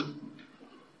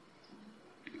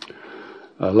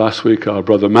Last week our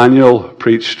brother Manuel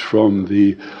preached from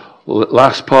the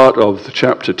last part of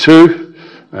chapter 2,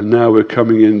 and now we're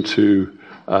coming into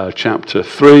chapter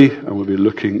 3, and we'll be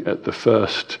looking at the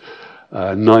first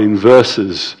 9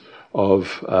 verses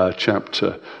of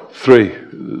chapter 3.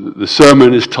 The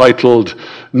sermon is titled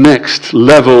Next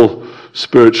Level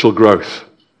Spiritual Growth.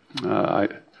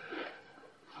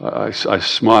 I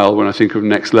smile when I think of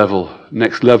next level.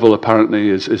 Next level apparently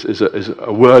is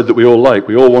a word that we all like.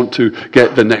 We all want to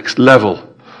get the next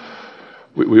level.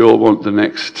 We all want the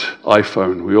next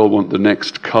iPhone. We all want the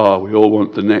next car. We all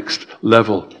want the next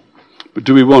level. But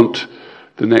do we want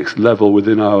the next level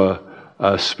within our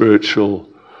spiritual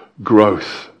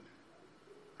growth?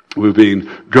 We've been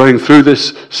going through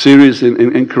this series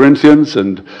in Corinthians,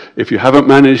 and if you haven't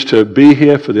managed to be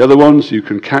here for the other ones, you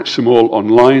can catch them all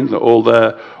online. They're all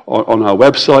there on our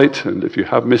website, and if you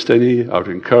have missed any, I would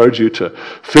encourage you to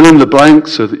fill in the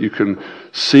blanks so that you can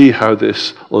see how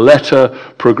this letter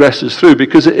progresses through,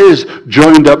 because it is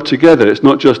joined up together. It's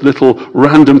not just little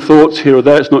random thoughts here or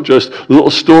there. It's not just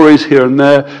little stories here and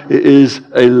there. It is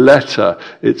a letter.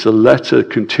 It's a letter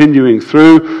continuing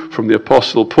through from the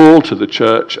Apostle Paul to the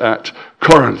church at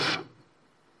Corinth.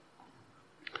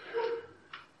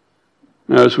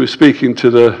 Now, as we're speaking to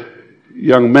the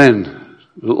young men,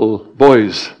 little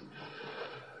boys,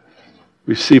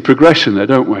 we see progression there,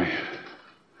 don't we?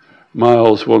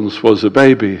 Miles once was a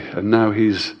baby, and now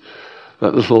he's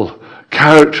that little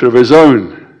character of his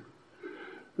own.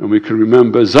 And we can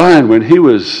remember Zion when he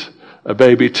was a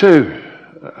baby too,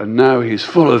 and now he's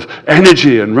full of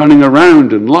energy and running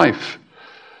around and life.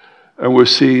 And we're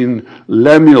seeing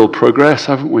Lemuel progress,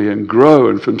 haven't we, and grow,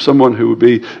 and from someone who would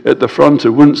be at the front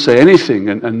and wouldn't say anything,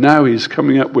 and now he's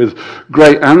coming up with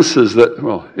great answers that,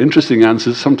 well, interesting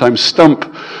answers, sometimes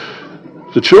stump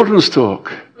the children's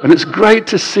talk. And it's great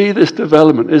to see this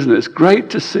development, isn't it? It's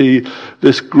great to see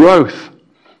this growth.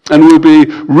 And we'll be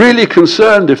really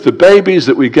concerned if the babies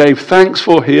that we gave thanks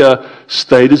for here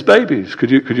stayed as babies.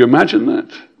 Could you imagine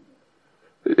that?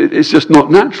 It's just not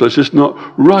natural. It's just not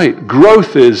right.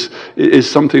 Growth is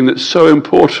something that's so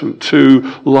important to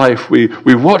life. We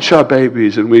watch our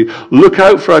babies and we look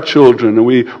out for our children, and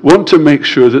we want to make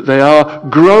sure that they are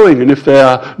growing. And if they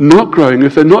are not growing,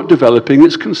 if they're not developing,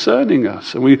 it's concerning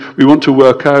us. And we want to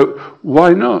work out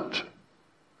why not.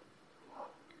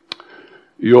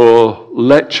 Your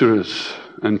lecturers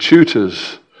and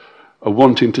tutors are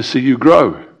wanting to see you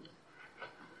grow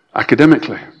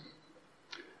academically.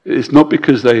 It's not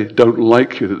because they don't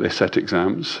like you that they set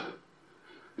exams.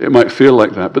 It might feel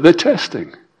like that, but they're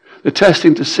testing. They're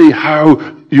testing to see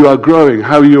how you are growing,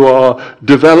 how you are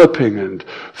developing, and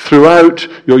throughout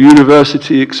your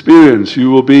university experience, you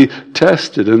will be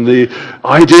tested. And the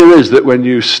idea is that when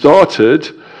you started,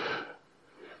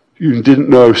 you didn't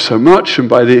know so much, and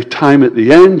by the time at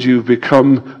the end, you've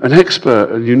become an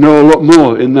expert, and you know a lot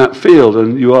more in that field,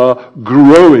 and you are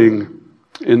growing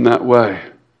in that way.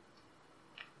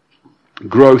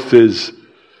 Growth is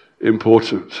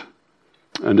important.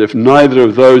 And if neither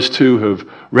of those two have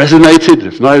resonated,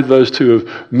 if neither of those two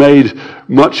have made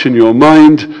much in your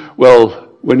mind, well,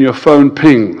 when your phone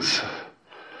pings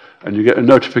and you get a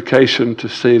notification to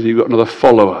say that you've got another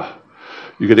follower,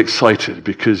 you get excited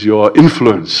because your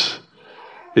influence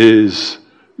is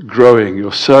growing.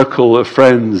 Your circle of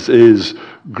friends is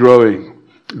growing.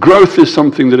 Growth is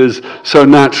something that is so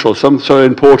natural, so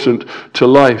important to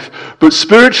life. But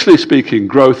spiritually speaking,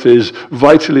 growth is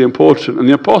vitally important. And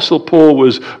the Apostle Paul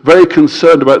was very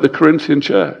concerned about the Corinthian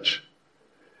church.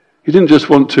 He didn't just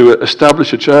want to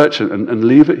establish a church and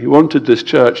leave it. He wanted this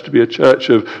church to be a church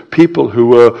of people who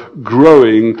were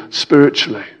growing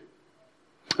spiritually.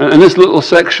 And this little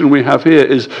section we have here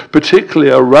is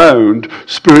particularly around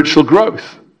spiritual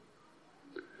growth.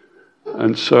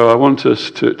 And so I want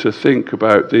us to think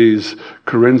about these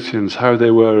Corinthians, how they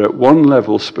were at one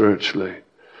level spiritually,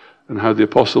 and how the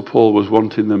Apostle Paul was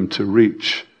wanting them to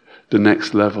reach the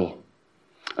next level.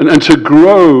 And to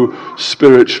grow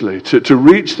spiritually, to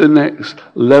reach the next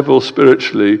level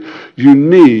spiritually, you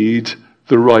need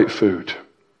the right food.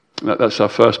 That's our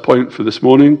first point for this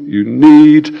morning. You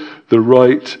need the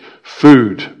right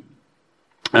food.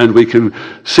 And we can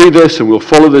see this, and we'll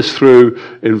follow this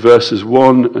through in verses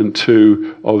 1 and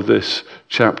 2 of this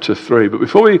chapter 3. But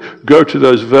before we go to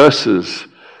those verses,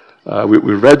 we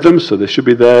read them, so they should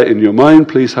be there in your mind.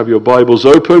 Please have your Bibles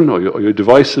open or your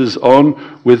devices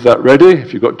on with that ready.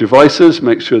 If you've got devices,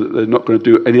 make sure that they're not going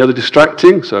to do any other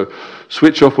distracting. So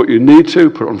switch off what you need to,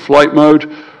 put on flight mode.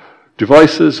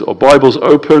 Devices or Bibles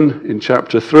open in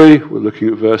chapter 3. We're looking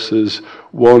at verses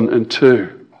 1 and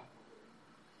 2.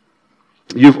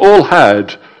 You've all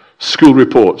had school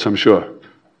reports, I'm sure.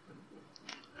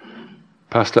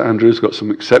 Pastor Andrew's got some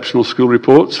exceptional school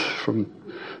reports from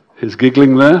his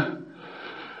giggling there.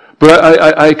 But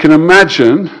I can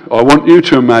imagine, or I want you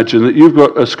to imagine, that you've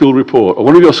got a school report, or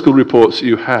one of your school reports that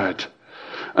you had.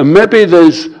 And maybe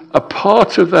there's a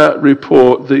part of that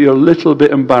report that you're a little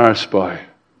bit embarrassed by.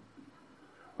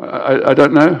 I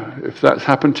don't know if that's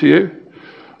happened to you.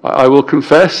 I will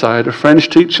confess, I had a French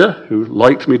teacher who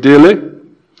liked me dearly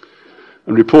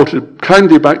and reported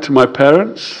kindly back to my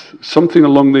parents something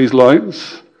along these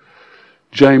lines.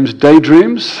 James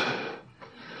daydreams.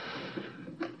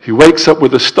 He wakes up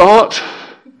with a start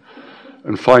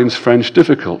and finds French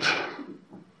difficult.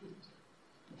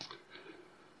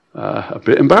 A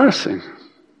bit embarrassing.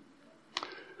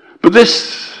 But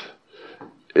this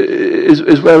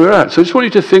is where we're at. So I just want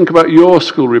you to think about your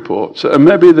school reports. And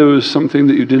maybe there was something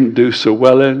that you didn't do so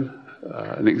well in,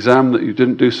 an exam that you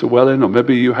didn't do so well in, or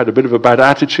maybe you had a bit of a bad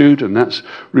attitude and that's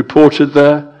reported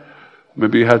there.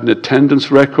 Maybe you had an attendance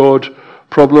record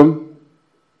problem.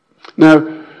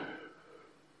 Now,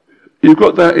 you've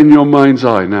got that in your mind's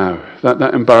eye now, that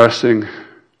embarrassing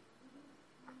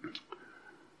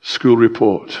school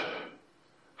report.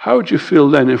 How would you feel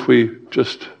then if we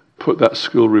just put that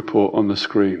school report on the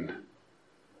screen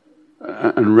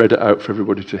and read it out for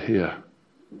everybody to hear?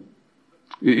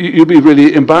 You'd be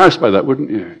really embarrassed by that,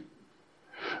 wouldn't you?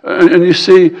 And you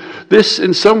see, this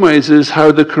in some ways is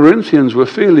how the Corinthians were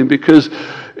feeling, because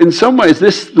in some ways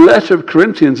this letter of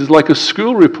Corinthians is like a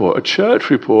school report, a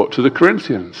church report to the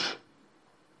Corinthians.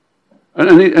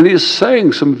 And he is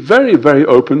saying some very, very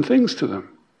open things to them.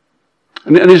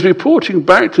 And he's reporting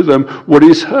back to them what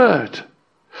he's heard.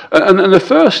 And the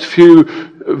first few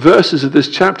verses of this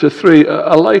chapter 3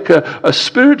 are like a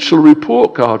spiritual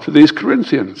report card for these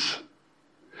Corinthians.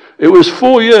 It was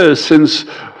 4 years since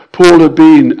Paul had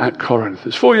been at Corinth.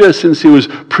 It's 4 years since he was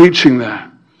preaching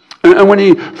there. And when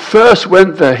he first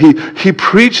went there, he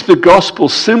preached the gospel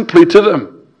simply to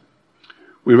them.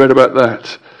 We read about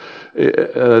that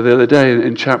the other day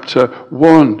in chapter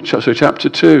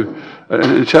 2. And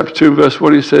in chapter 2, verse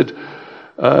 1, he said,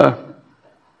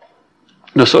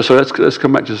 let's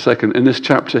come back just a second. In this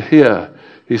chapter here,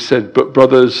 he said, "But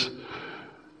brothers,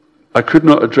 I could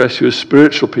not address you as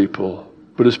spiritual people,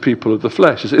 but as people of the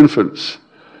flesh, as infants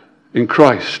in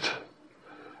Christ.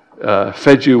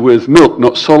 Fed you with milk,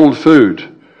 not solid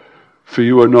food, for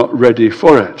you are not ready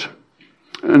for it."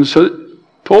 And so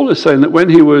Paul is saying that when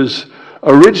he was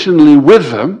originally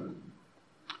with them,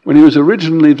 when he was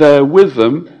originally there with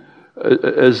them,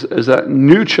 as that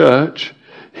new church,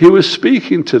 he was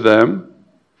speaking to them,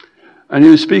 and he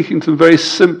was speaking to them very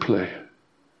simply,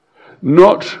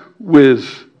 not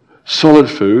with solid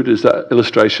food, as that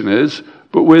illustration is,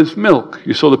 but with milk.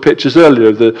 You saw the pictures earlier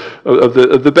of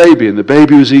the baby, and the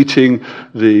baby was eating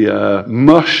the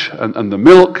mush and the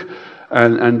milk,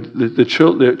 and the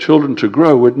children to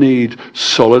grow would need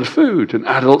solid food, and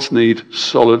adults need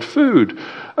solid food.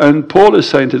 And Paul is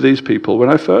saying to these people, when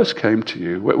I first came to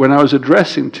you, when I was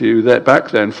addressing to you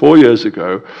back then, 4 years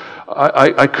ago,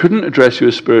 I couldn't address you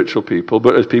as spiritual people,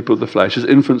 but as people of the flesh, as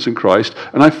infants in Christ,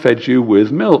 and I fed you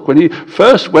with milk. When he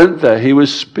first went there, he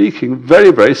was speaking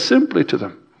very, very simply to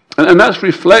them. And that's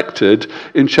reflected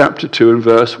in chapter 2 and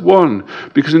verse 1.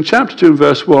 Because in chapter 2 and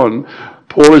verse 1,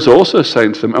 Paul is also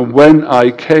saying to them, "And when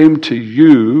I came to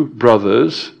you,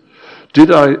 brothers, did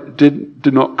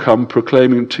not come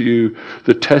proclaiming to you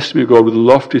the testimony of God with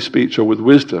lofty speech or with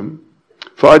wisdom,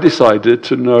 for I decided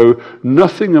to know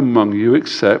nothing among you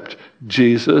except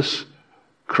Jesus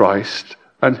Christ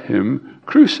and him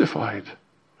crucified."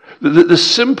 The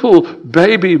simple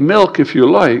baby milk, if you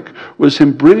like, was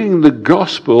him bringing the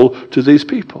gospel to these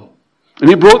people. And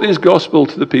he brought this gospel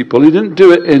to the people. He didn't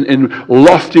do it in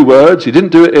lofty words. He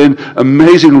didn't do it in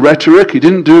amazing rhetoric. He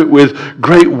didn't do it with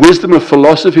great wisdom of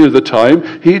philosophy of the time.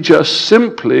 He just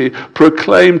simply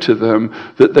proclaimed to them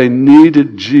that they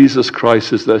needed Jesus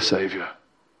Christ as their Savior.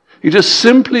 He just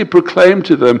simply proclaimed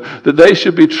to them that they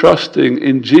should be trusting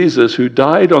in Jesus who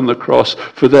died on the cross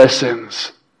for their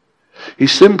sins. He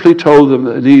simply told them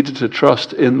that they needed to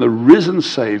trust in the risen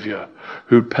Savior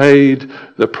who paid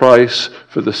the price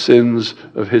for the sins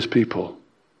of his people.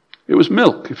 It was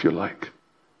milk, if you like.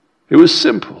 It was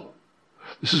simple.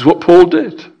 This is what Paul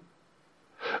did.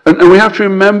 And we have to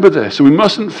remember this, and we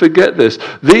mustn't forget this.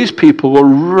 These people were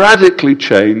radically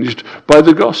changed by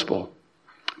the gospel.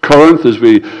 Corinth, as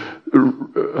we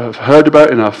have heard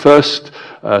about in our first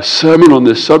sermon on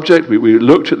this subject, we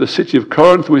looked at the city of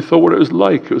Corinth and we thought what it was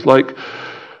like. It was like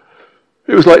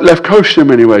Lefkosia in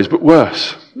many ways, but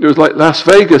worse. It was like Las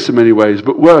Vegas in many ways,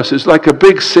 but worse. It's like a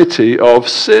big city of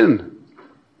sin.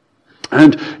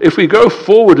 And if we go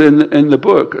forward in the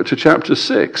book to chapter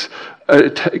 6,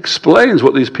 it explains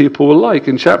what these people were like.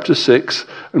 In chapter 6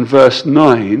 and verse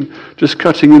 9, just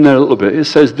cutting in there a little bit, it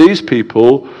says these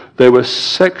people, they were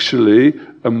sexually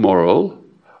immoral,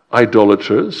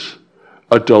 idolaters,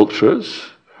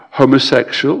 adulterers,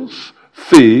 homosexuals,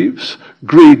 thieves,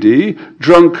 greedy,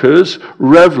 drunkards,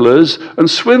 revelers, and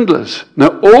swindlers.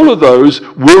 Now, all of those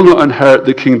will not inherit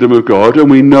the kingdom of God, and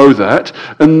we know that.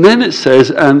 And then it says,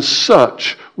 and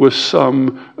such were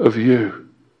some of you.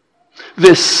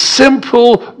 This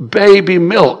simple baby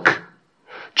milk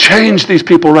changed these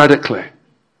people radically.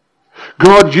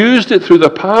 God used it through the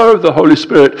power of the Holy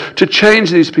Spirit to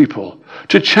change these people,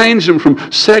 to change them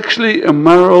from sexually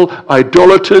immoral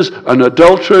idolaters and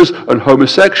adulterers and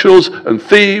homosexuals and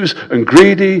thieves and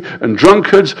greedy and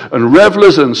drunkards and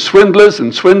revelers and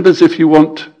swindlers if you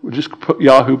want. We'll just put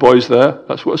Yahoo boys there.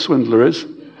 That's what a swindler is.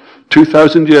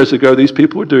 2,000 years ago, these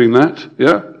people were doing that.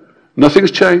 Yeah?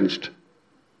 Nothing's changed.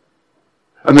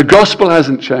 And the gospel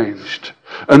hasn't changed.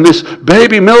 And this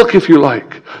baby milk, if you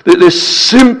like, this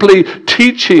simply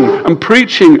teaching and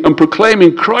preaching and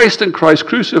proclaiming Christ and Christ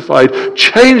crucified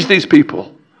changed these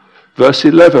people. Verse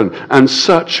 11, and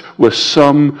such were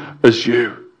some as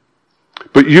you.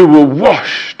 But you were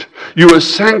washed, you were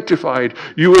sanctified,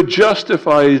 you were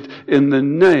justified in the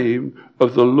name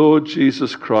of the Lord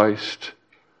Jesus Christ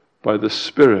by the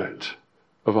Spirit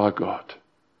of our God.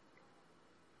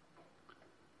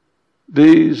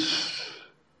 These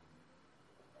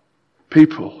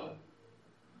people,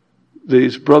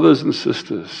 these brothers and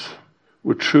sisters,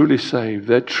 were truly saved.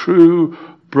 They're true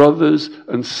brothers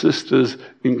and sisters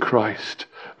in Christ.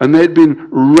 And they'd been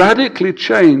radically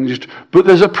changed, but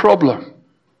there's a problem.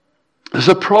 There's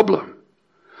a problem.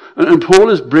 And Paul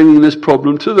is bringing this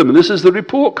problem to them. And this is the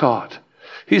report card.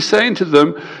 He's saying to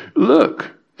them,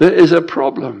 look, there is a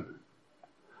problem.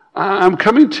 I'm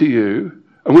coming to you.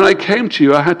 And when I came to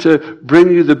you, I had to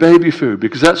bring you the baby food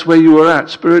because that's where you were at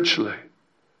spiritually.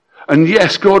 And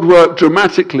yes, God worked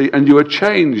dramatically and you were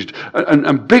changed.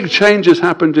 And big changes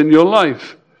happened in your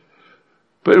life.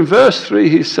 But in verse 3,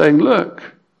 he's saying,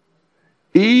 look,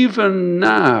 even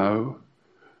now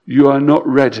you are not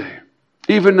ready.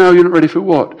 Even now you're not ready for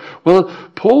what? Well,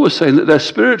 Paul was saying that their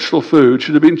spiritual food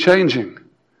should have been changing.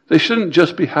 They shouldn't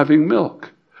just be having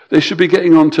milk. They should be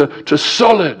getting on to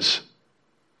solids.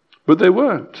 But they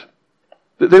weren't.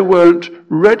 They weren't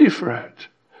ready for it.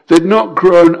 They'd not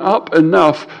grown up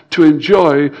enough to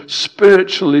enjoy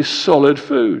spiritually solid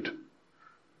food.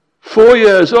 4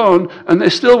 years on, and they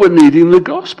still were needing the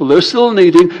gospel. They were still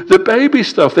needing the baby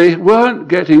stuff. They weren't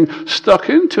getting stuck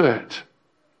into it.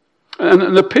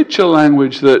 And the picture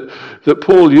language that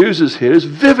Paul uses here is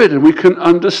vivid, and we can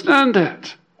understand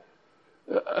it.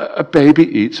 A baby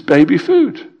eats baby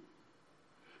food.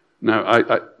 Now,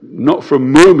 not for a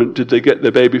moment did they get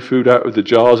their baby food out of the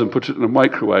jars and put it in a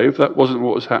microwave. That wasn't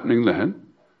what was happening then.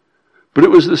 But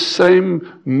it was the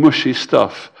same mushy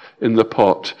stuff in the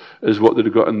pot as what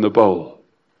they'd got in the bowl.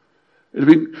 It had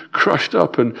been crushed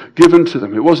up and given to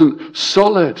them. It wasn't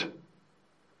solid.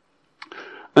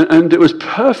 And it was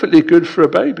perfectly good for a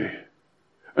baby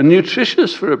and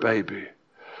nutritious for a baby.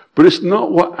 But it's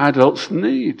not what adults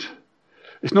need.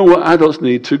 It's not what adults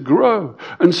need to grow.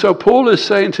 And so Paul is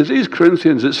saying to these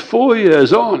Corinthians, it's 4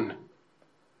 years on.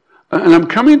 And I'm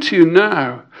coming to you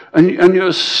now, and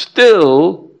you're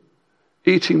still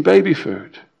eating baby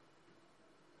food.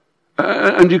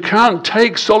 And you can't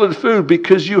take solid food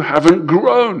because you haven't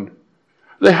grown.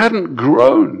 They hadn't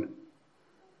grown.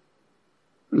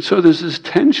 And so there's this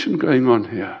tension going on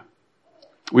here.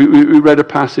 We read a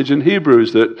passage in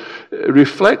Hebrews that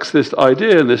reflects this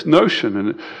idea and this notion,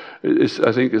 and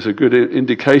I think it's a good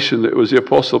indication that it was the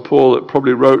Apostle Paul that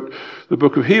probably wrote the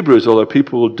book of Hebrews, although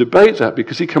people will debate that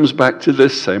because he comes back to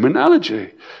this same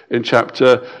analogy. In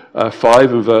chapter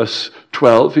 5 and verse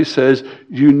 12, he says,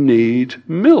 you need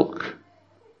milk,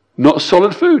 not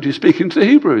solid food. He's speaking to the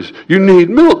Hebrews. You need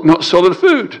milk, not solid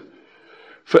food.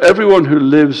 For everyone who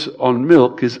lives on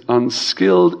milk is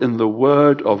unskilled in the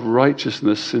word of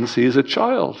righteousness since he is a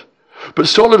child. But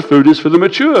solid food is for the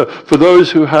mature, for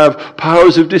those who have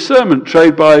powers of discernment,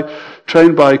 trained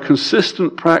by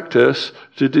consistent practice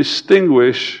to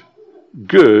distinguish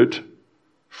good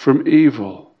from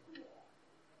evil.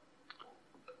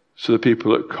 So the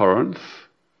people at Corinth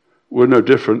were no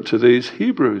different to these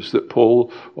Hebrews that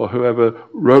Paul, or whoever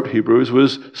wrote Hebrews,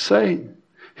 was saying.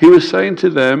 He was saying to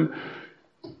them,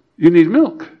 you need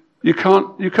milk. You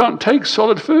can't take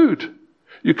solid food.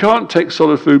 You can't take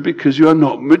solid food because you are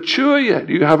not mature yet.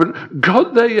 You haven't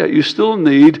got there yet. You still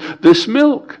need this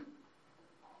milk.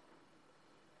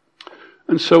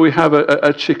 And so we have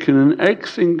a chicken and egg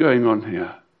thing going on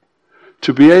here.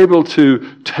 To be able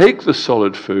to take the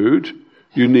solid food,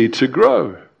 You need to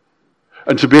grow.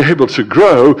 And to be able to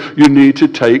grow, you need to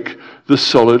take the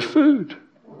solid food.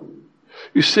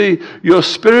 You see, your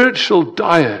spiritual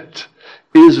diet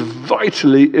is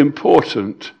vitally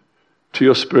important to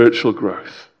your spiritual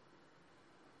growth.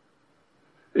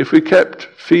 If we kept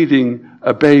feeding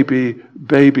a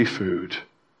baby food,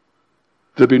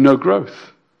 there'd be no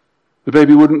growth. The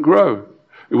baby wouldn't grow.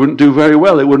 It wouldn't do very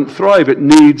well. It wouldn't thrive. It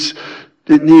needs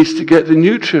to get the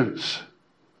nutrients.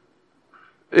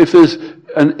 If there's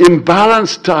an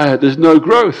imbalanced diet, there's no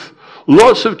growth.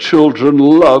 Lots of children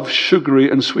love sugary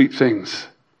and sweet things.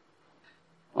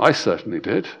 I certainly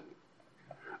did.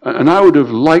 And I would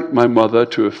have liked my mother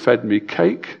to have fed me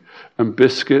cake and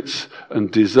biscuits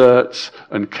and desserts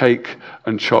and cake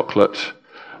and chocolate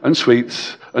and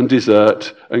sweets and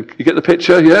dessert. And you get the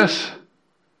picture, yes?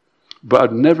 But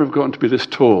I'd never have gotten to be this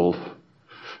tall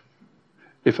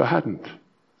if I hadn't.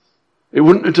 It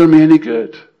wouldn't have done me any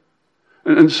good.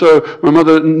 And so my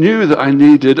mother knew that I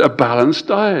needed a balanced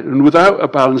diet. And without a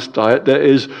balanced diet, there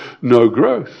is no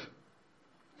growth.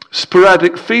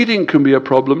 Sporadic feeding can be a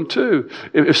problem too.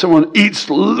 If someone eats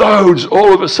loads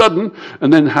all of a sudden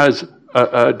and then has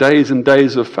days and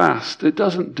days of fast, it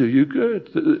doesn't do you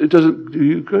good. It doesn't do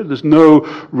you good. There's no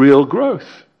real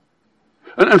growth.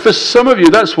 And for some of you,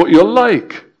 that's what you're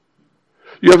like.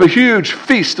 You have a huge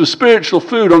feast of spiritual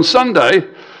food on Sunday,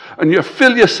 and you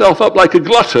fill yourself up like a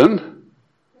glutton,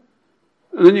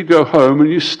 and then you go home and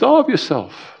you starve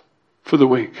yourself for the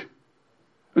week.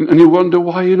 And you wonder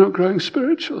why you're not growing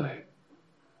spiritually.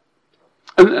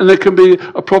 And there can be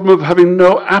a problem of having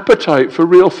no appetite for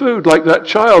real food, like that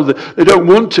child. They don't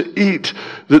want to eat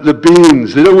the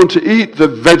beans. They don't want to eat the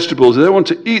vegetables. They don't want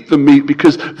to eat the meat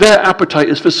because their appetite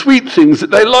is for sweet things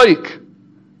that they like.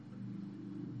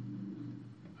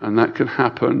 And that can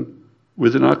happen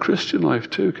within our Christian life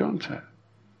too, can't it?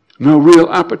 No real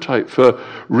appetite for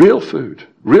real food,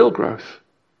 real growth.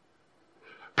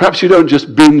 Perhaps you don't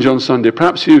just binge on Sunday.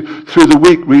 Perhaps you, through the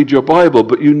week, read your Bible,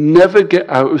 but you never get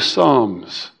out of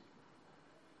Psalms.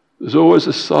 There's always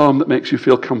a psalm that makes you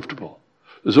feel comfortable.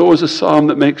 There's always a psalm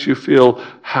that makes you feel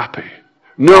happy.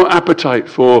 No appetite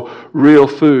for real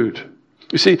food.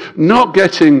 You see, not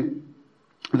getting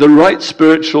the right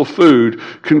spiritual food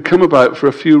can come about for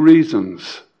a few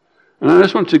reasons. And I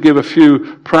just want to give a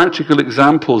few practical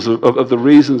examples of the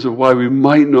reasons of why we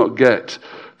might not get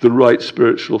the right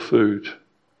spiritual food.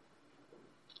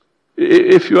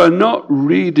 If you are not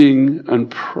reading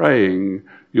and praying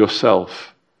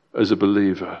yourself as a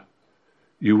believer,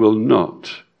 you will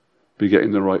not be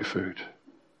getting the right food.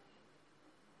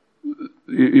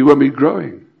 You won't be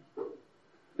growing.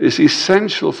 It's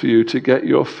essential for you to get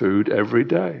your food every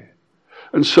day.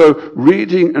 And so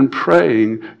reading and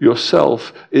praying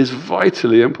yourself is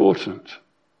vitally important.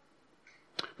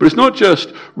 But it's not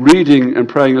just reading and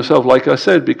praying yourself, like I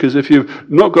said, because if you've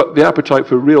not got the appetite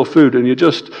for real food and you're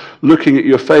just looking at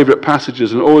your favorite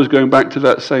passages and always going back to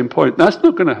that same point, that's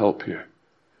not going to help you.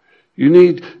 You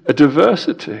need a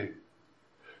diversity.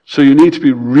 So you need to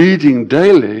be reading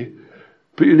daily,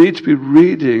 but you need to be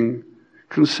reading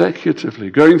consecutively,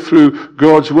 going through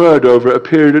God's Word over a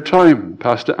period of time.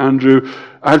 Pastor Andrew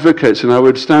advocates, and I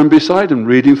would stand beside him,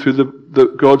 reading through the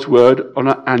God's Word on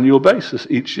an annual basis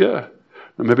each year.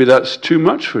 And maybe that's too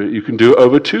much for you. You can do it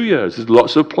over 2 years. There's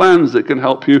lots of plans that can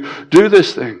help you do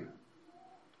this thing.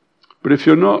 But if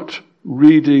you're not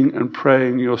reading and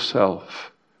praying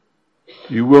yourself,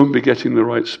 you won't be getting the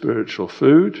right spiritual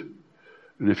food.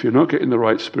 And if you're not getting the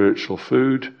right spiritual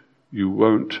food, you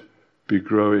won't be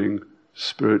growing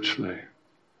spiritually.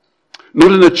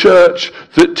 Not in a church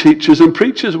that teaches and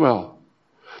preaches well.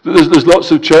 There's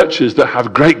lots of churches that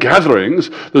have great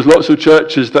gatherings. There's lots of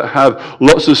churches that have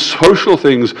lots of social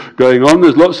things going on.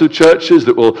 There's lots of churches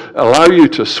that will allow you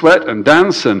to sweat and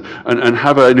dance and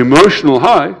have an emotional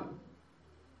high.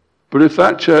 But if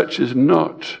that church is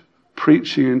not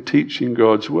preaching and teaching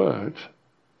God's Word,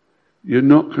 you're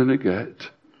not going to get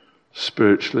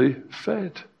spiritually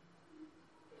fed.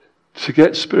 To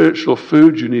get spiritual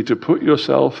food, you need to put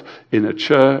yourself in a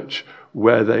church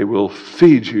where they will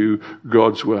feed you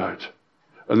God's Word.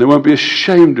 And they won't be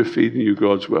ashamed of feeding you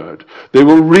God's Word. They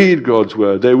will read God's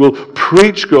Word. They will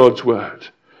preach God's Word.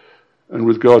 And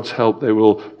with God's help, they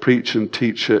will preach and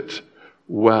teach it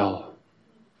well.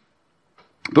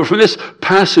 But from this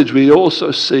passage, we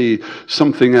also see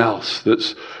something else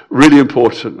that's really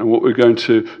important and what we're going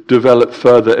to develop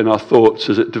further in our thoughts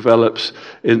as it develops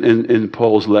in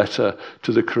Paul's letter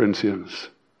to the Corinthians.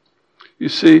 You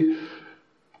see,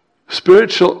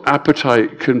 spiritual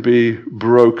appetite can be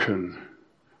broken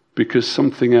because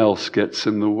something else gets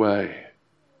in the way.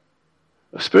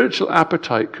 A spiritual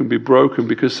appetite can be broken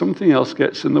because something else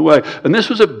gets in the way. And this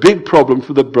was a big problem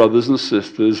for the brothers and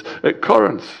sisters at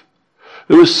Corinth.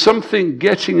 There was something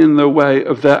getting in the way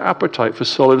of their appetite for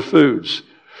solid foods.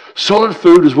 Solid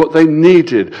food is what they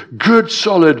needed. Good,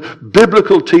 solid,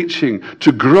 biblical teaching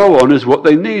to grow on is what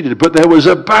they needed. But there was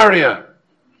a barrier.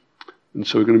 And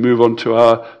so we're going to move on to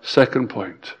our second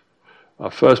point.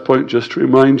 Our first point, just to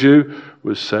remind you,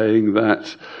 was saying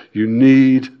that you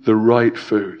need the right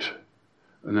food.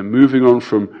 And then moving on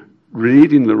from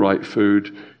needing the right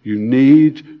food, you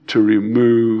need to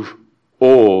remove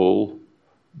all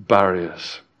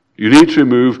barriers. You need to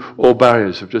remove all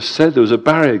barriers. I've just said there was a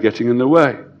barrier getting in the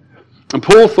way. And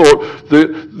Paul thought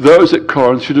that those at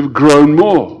Corinth should have grown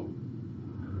more.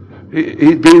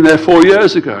 He'd been there 4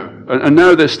 years ago, and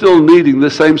now they're still needing the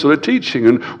same sort of teaching.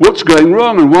 And what's going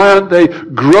wrong, and why aren't they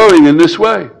growing in this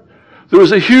way? There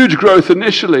was a huge growth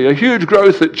initially, a huge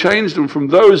growth that changed them from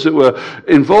those that were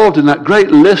involved in that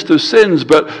great list of sins,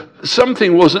 but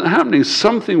something wasn't happening,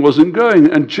 something wasn't going.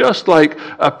 And just like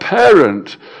a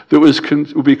parent that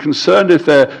would be concerned if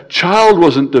their child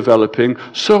wasn't developing,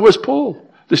 so was Paul.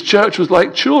 This church was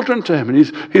like children to him, and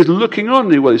he's looking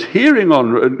on, he's hearing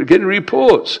on, and getting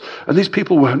reports, and these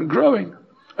people weren't growing.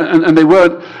 And they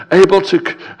weren't able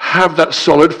to have that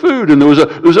solid food, and there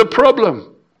was a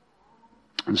problem.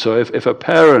 And so if a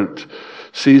parent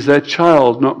sees their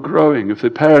child not growing, if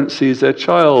the parent sees their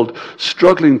child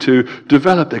struggling to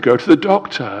develop, they go to the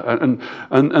doctor,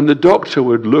 and the doctor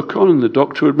would look on, and the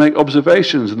doctor would make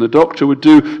observations, and the doctor would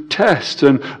do tests,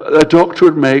 and the doctor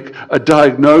would make a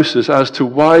diagnosis as to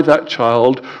why that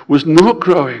child was not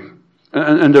growing.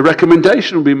 And a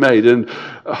recommendation will be made, and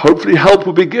hopefully help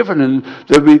will be given, and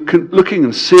they'll be looking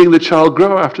and seeing the child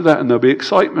grow after that, and there'll be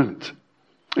excitement.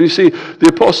 And you see,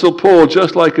 the Apostle Paul,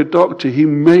 just like a doctor, he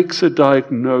makes a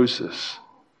diagnosis.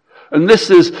 And this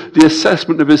is the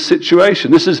assessment of his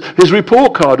situation. This is his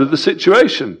report card of the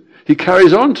situation. He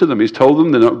carries on to them. He's told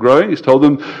them they're not growing. He's told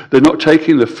them they're not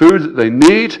taking the food that they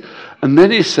need. And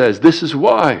then he says, this is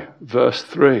why, verse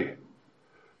 3,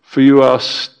 for you are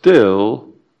still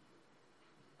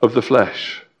of the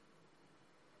flesh.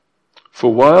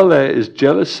 For while there is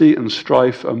jealousy and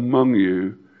strife among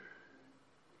you,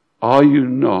 are you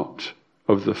not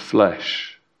of the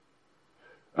flesh,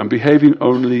 and behaving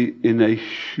only in a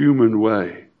human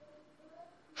way?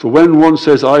 For when one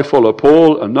says, I follow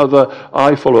Paul, another,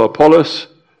 I follow Apollos,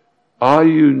 are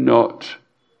you not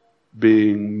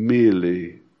being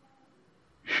merely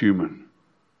human?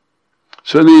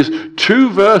 So in these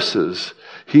 2 verses,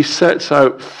 he sets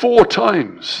out 4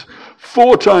 times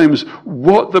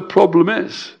what the problem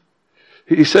is.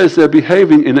 He says they're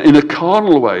behaving in a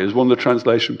carnal way, as one of the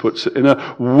translation puts it, in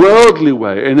a worldly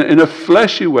way, in a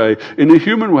fleshy way, in a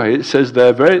human way. It says there,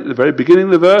 at the very beginning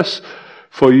of the verse,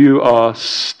 for you are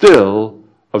still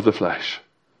of the flesh.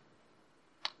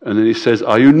 And then he says,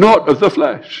 are you not of the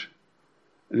flesh?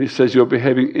 And he says you're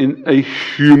behaving in a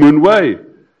human way.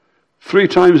 3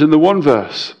 times in the one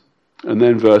verse. And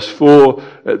then verse 4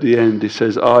 at the end, he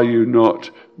says, are you not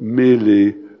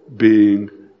merely being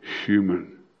human?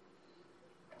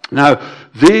 Now,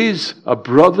 these are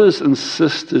brothers and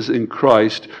sisters in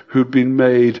Christ who've been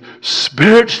made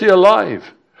spiritually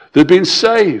alive. They've been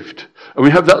saved. And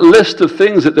we have that list of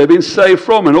things that they've been saved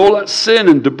from, and all that sin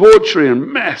and debauchery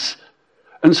and mess.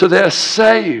 And so they're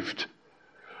saved.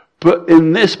 But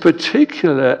in this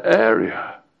particular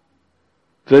area,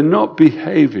 they're not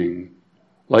behaving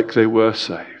like they were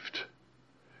saved.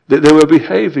 They were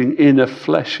behaving in a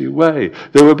fleshy way.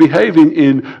 They were behaving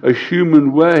in a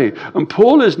human way. And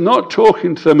Paul is not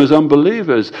talking to them as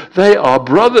unbelievers. They are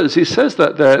brothers. He says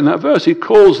that there in that verse. He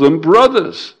calls them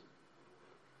brothers.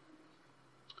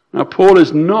 Now, Paul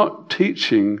is not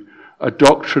teaching a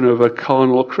doctrine of a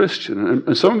carnal Christian.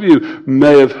 And some of you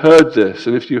may have heard this.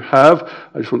 And if you have,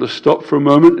 I just want to stop for a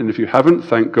moment. And if you haven't,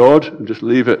 thank God, and just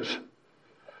leave it.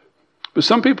 But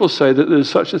some people say that there's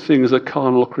such a thing as a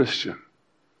carnal Christian.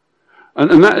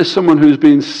 And that is someone who's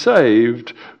been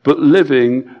saved, but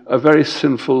living a very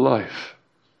sinful life.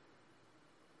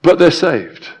 But they're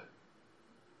saved.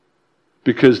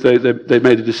 Because they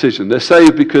made a decision. They're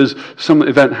saved because some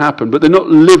event happened, but they're not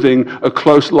living a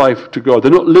close life to God. They're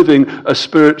not living a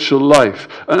spiritual life.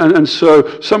 And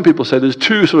so some people say there's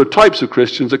 2 sort of types of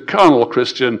Christians, a carnal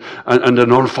Christian and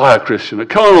an on-fire Christian. A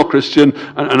carnal Christian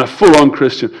and a full-on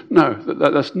Christian. No,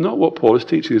 that's not what Paul is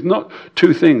teaching. It's not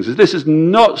 2 things. This is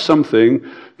not something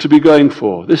to be going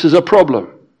for. This is a problem.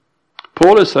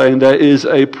 Paul is saying there is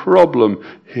a problem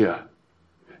here.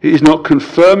 He's not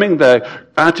confirming their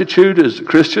attitude as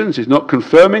Christians. He's not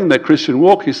confirming their Christian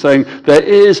walk. He's saying there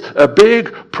is a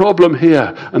big problem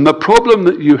here. And the problem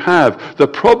that you have, the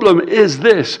problem is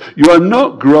this. You are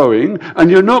not growing,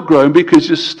 and you're not growing because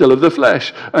you're still of the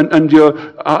flesh. And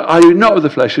are you not of the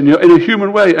flesh? And you're in a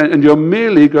human way, and you're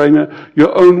merely going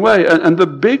your own way. And the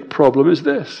big problem is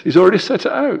this. He's already set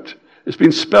it out. It's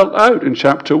been spelt out in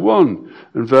chapter 1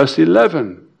 and verse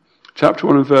 11. Chapter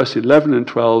 1 and verse 11 and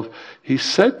 12, he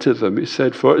said to them, he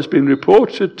said, "For it has been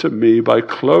reported to me by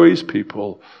Chloe's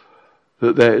people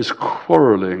that there is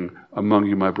quarreling among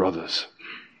you, my brothers."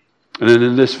 And then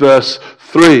in this verse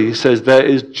 3, he says, "There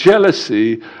is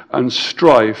jealousy and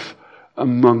strife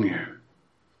among you."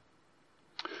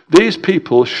 These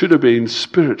people should have been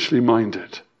spiritually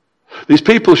minded. These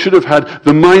people should have had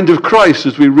the mind of Christ,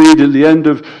 as we read in the end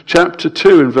of chapter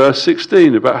 2 in verse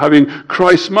 16, about having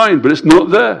Christ's mind, but it's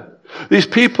not there. These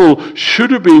people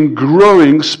should have been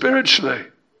growing spiritually.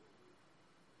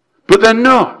 But they're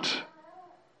not.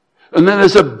 And then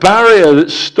there's a barrier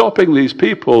that's stopping these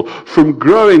people from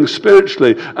growing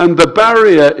spiritually. And the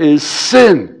barrier is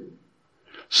sin.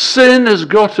 Sin has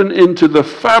gotten into the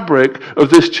fabric of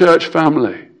this church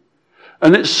family.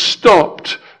 And it's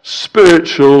stopped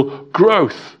spiritual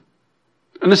growth.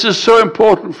 And this is so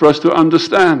important for us to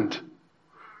understand.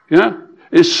 Yeah?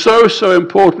 It's so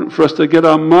important for us to get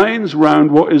our minds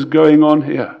around what is going on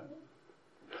here.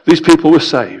 These people were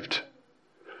saved.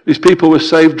 These people were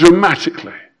saved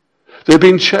dramatically. They've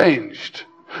been changed.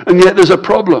 And yet there's a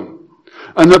problem.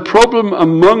 And the problem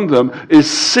among them is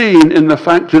seen in the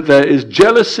fact that there is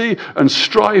jealousy and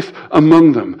strife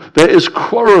among them. There is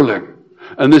quarreling.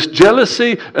 And this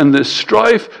jealousy and this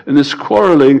strife and this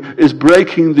quarreling is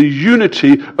breaking the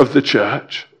unity of the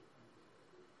church.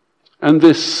 And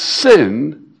this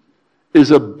sin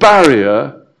is a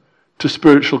barrier to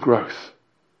spiritual growth.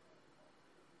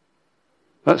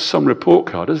 That's some report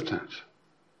card, isn't it?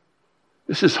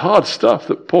 This is hard stuff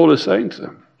that Paul is saying to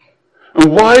them.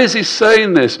 And why is he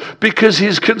saying this? Because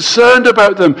he's concerned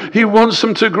about them. He wants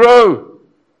them to grow.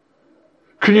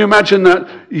 Can you imagine that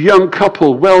young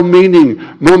couple,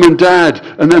 well-meaning, mom and dad,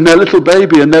 and then their little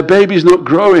baby, and their baby's not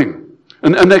growing?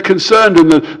 And they're concerned,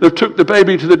 and they've took the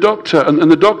baby to the doctor,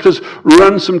 and the doctor's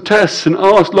run some tests and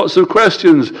asked lots of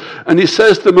questions. And he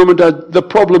says to mum and dad, the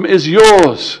problem is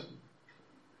yours.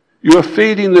 You are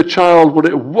feeding the child what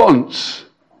it wants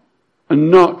and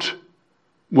not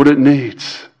what it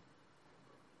needs.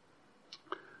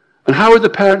 And how would the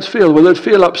parents feel? Well, they'd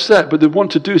feel upset, but they'd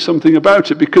want to do something about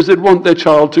it because they'd want their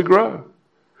child to grow.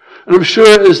 And I'm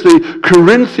sure as the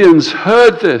Corinthians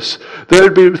heard this, they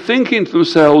would be thinking to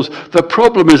themselves, the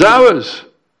problem is ours.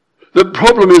 The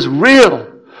problem is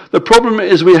real. The problem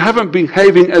is we haven't been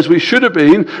behaving as we should have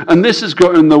been, and this has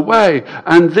got in the way,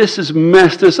 and this has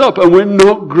messed us up, and we're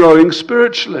not growing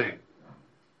spiritually.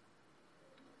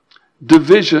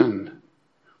 Division,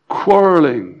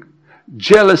 quarreling,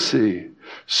 jealousy,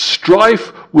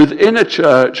 strife within a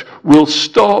church will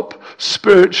stop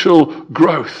spiritual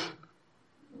growth.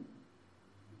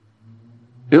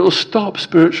 It will stop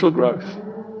spiritual growth.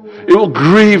 It will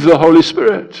grieve the Holy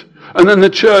Spirit. And then the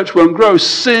church won't grow.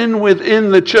 Sin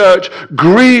within the church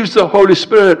grieves the Holy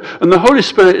Spirit. And the Holy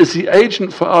Spirit is the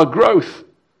agent for our growth.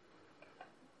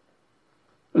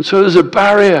 And so there's a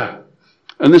barrier.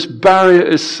 And this barrier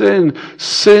is sin.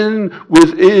 Sin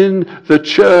within the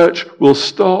church will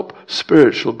stop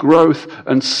spiritual growth.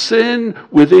 And sin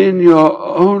within your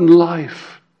own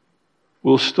life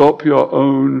will stop your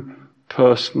own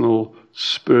personal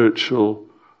spiritual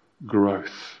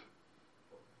growth.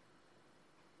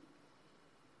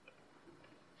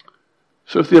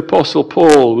 So if the Apostle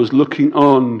Paul was looking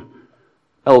on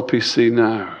LPC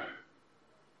now,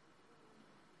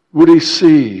 would he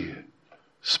see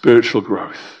spiritual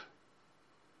growth?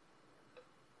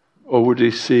 Or would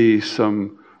he see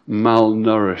some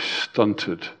malnourished,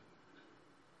 stunted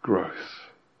growth?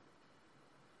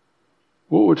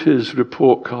 What would his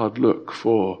report card look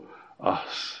for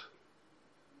us?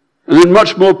 And then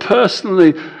much more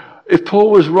personally, if Paul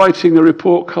was writing a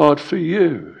report card for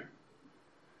you,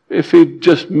 if he'd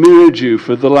just mirrored you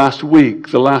for the last week,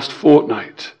 the last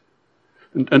fortnight,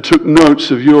 and took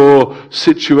notes of your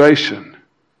situation,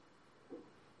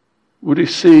 would he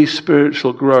see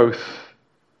spiritual growth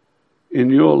in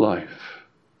your life?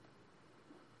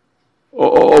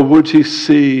 Or would he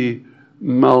see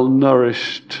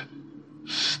malnourished,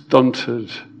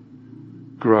 stunted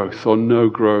growth or no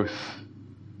growth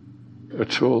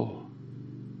at all?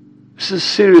 This is a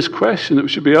serious question that we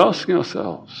should be asking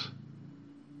ourselves.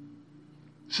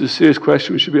 This is a serious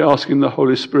question we should be asking the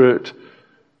Holy Spirit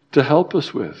to help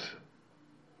us with.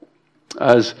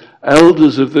 As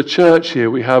elders of the church here,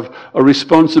 we have a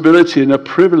responsibility and a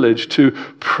privilege to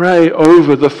pray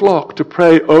over the flock, to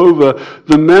pray over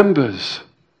the members.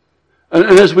 And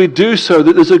as we do so,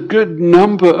 that there's a good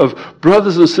number of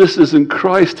brothers and sisters in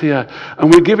Christ here,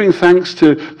 and we're giving thanks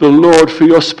to the Lord for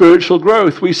your spiritual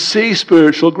growth. We see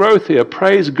spiritual growth here.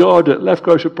 Praise God, at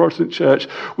Lefkoshire Protestant Church,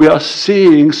 we are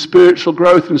seeing spiritual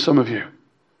growth in some of you.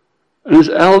 And as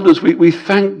elders, we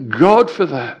thank God for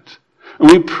that. And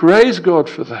we praise God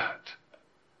for that.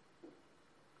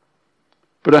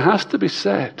 But it has to be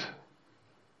said,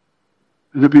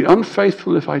 and it'd be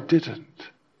unfaithful if I didn't.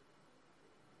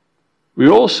 We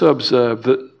also observe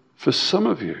that for some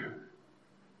of you,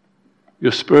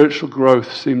 your spiritual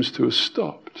growth seems to have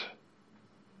stopped,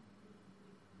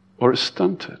 or it's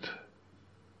stunted.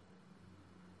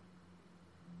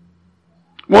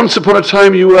 Once upon a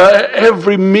time, you were at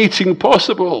every meeting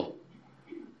possible.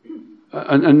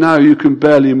 And now you can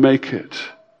barely make it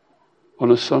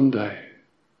on a Sunday.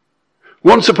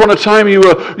 Once upon a time you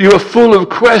were full of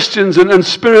questions and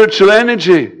spiritual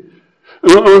energy.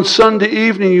 And on Sunday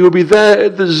evening you'll be there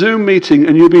at the Zoom meeting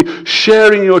and you'll be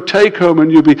sharing your take home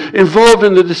and you'll be involved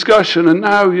in the discussion, and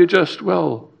now you're just,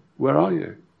 well, where are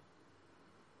you?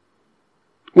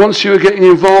 Once you were getting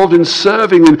involved in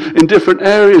serving in different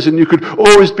areas and you could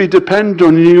always be dependent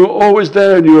on, and you were always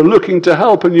there and you were looking to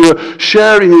help and you were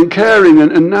sharing and caring,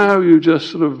 and now you just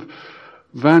sort of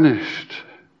vanished.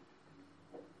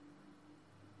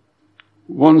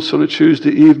 Once on a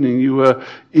Tuesday evening you were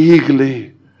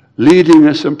eagerly leading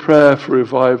us in prayer for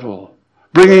revival,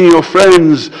 bringing your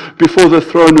friends before the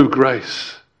throne of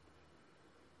grace.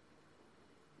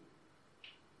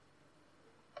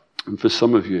 And for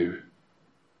some of you,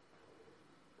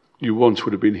 you once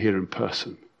would have been here in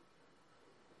person,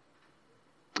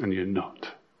 and you're not.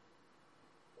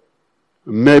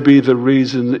 Maybe the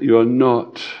reason that you're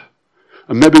not,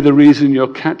 and maybe the reason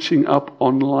you're catching up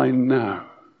online now,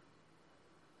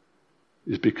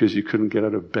 is because you couldn't get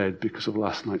out of bed because of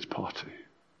last night's party.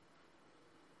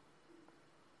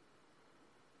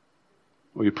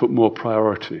 Or you put more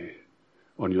priority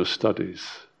on your studies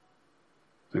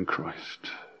than Christ.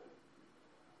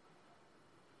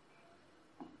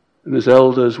 And as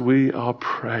elders, we are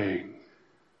praying.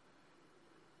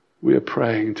 We are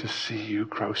praying to see you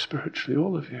grow spiritually,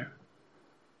 all of you.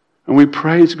 And we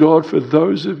praise God for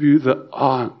those of you that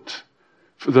aren't,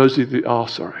 for those of you that are,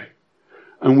 sorry.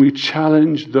 And we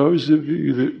challenge those of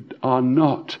you that are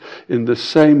not in the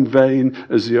same vein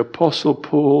as the Apostle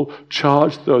Paul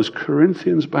charged those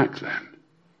Corinthians back then.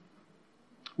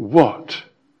 What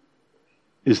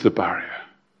is the barrier?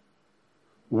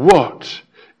 What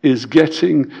is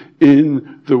getting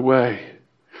in the way?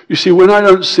 You see, when I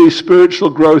don't see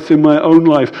spiritual growth in my own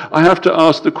life, I have to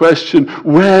ask the question,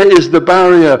 where is the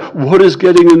barrier? What is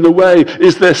getting in the way?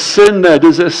 Is there sin there?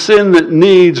 Is there sin that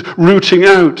needs rooting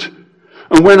out?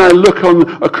 And when I look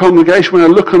on a congregation, when I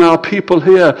look on our people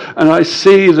here, and I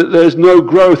see that there's no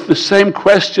growth, the same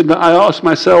question that I ask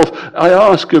myself, I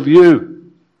ask of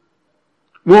you.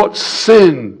 What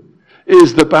sin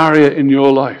is the barrier in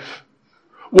your life?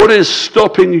 What is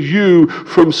stopping you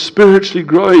from spiritually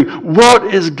growing?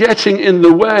 What is getting in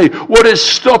the way? What is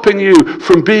stopping you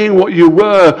from being what you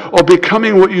were or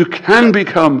becoming what you can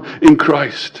become in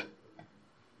Christ?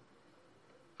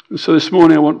 And so this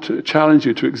morning I want to challenge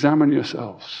you to examine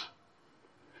yourselves.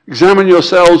 Examine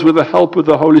yourselves with the help of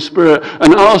the Holy Spirit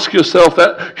and ask yourself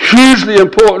that hugely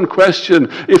important question.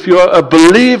 If you're a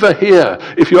believer here,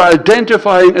 if you're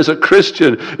identifying as a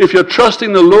Christian, if you're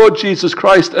trusting the Lord Jesus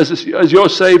Christ as your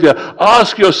Savior,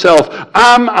 ask yourself,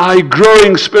 am I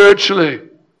growing spiritually?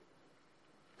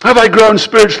 Have I grown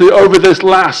spiritually over this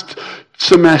last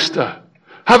semester?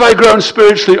 Have I grown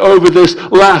spiritually over this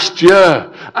last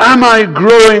year? Am I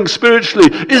growing spiritually?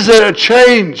 Is there a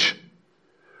change?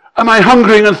 Am I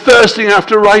hungering and thirsting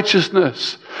after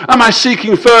righteousness? Am I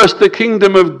seeking first the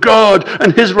kingdom of God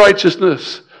and His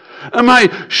righteousness? Am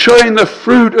I showing the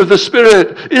fruit of the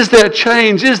Spirit? Is there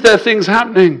change? Is there things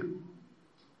happening?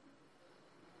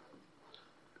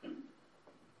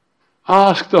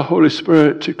 Ask the Holy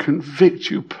Spirit to convict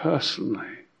you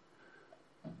personally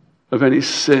of any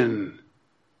sin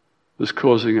that's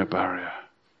causing a barrier.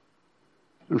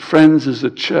 And friends, as a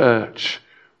church,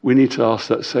 we need to ask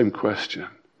that same question.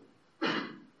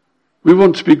 We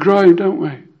want to be growing, don't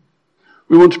we?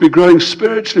 We want to be growing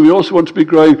spiritually. We also want to be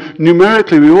growing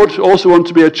numerically. We also want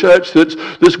to be a church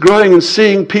that's growing and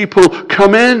seeing people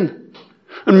come in.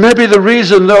 And maybe the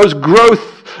reason that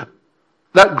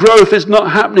growth is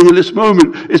not happening in this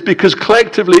moment is because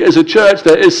collectively as a church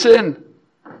there is sin.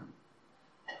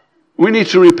 We need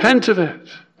to repent of it.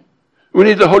 We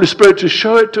need the Holy Spirit to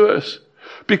show it to us.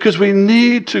 Because we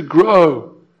need to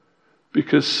grow.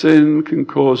 Because sin can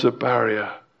cause a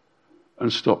barrier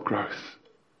and stop growth.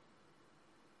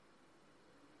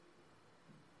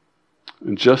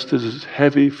 And just as it's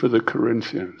heavy for the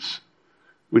Corinthians,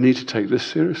 we need to take this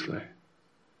seriously.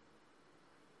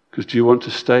 Because do you want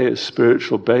to stay as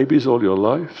spiritual babies all your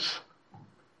lives?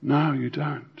 No, you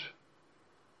don't.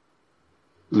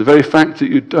 And the very fact that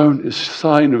you don't is a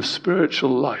sign of spiritual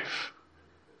life.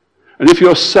 And if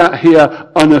you're sat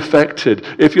here unaffected,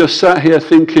 if you're sat here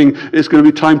thinking it's going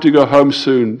to be time to go home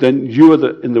soon, then you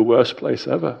are in the worst place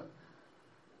ever.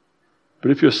 But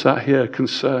if you're sat here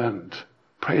concerned,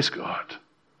 praise God.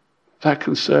 That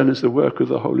concern is the work of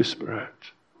the Holy Spirit.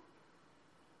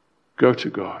 Go to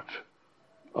God.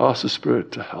 Ask the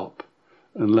Spirit to help.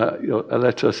 And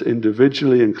let us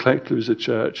individually and collectively as a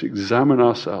church examine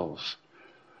ourselves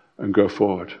and go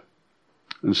forward.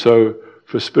 And so,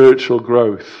 for spiritual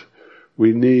growth,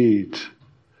 we need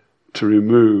to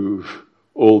remove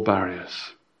all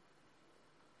barriers.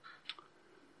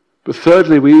 But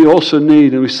thirdly, we also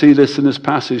need, and we see this in this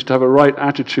passage, to have a right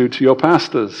attitude to your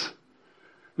pastors.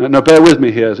 Now bear with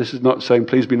me here. This is not saying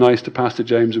please be nice to Pastor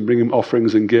James and bring him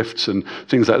offerings and gifts and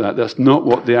things like that. That's not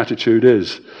what the attitude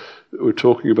is that we're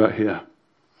talking about here.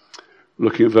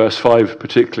 Looking at verse 5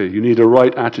 particularly, you need a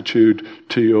right attitude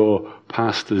to your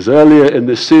pastors. Earlier in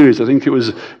this series, I think it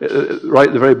was right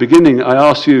at the very beginning, I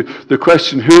asked you the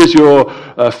question, who is your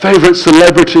favorite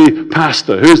celebrity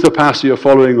pastor? Who's the pastor you're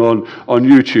following on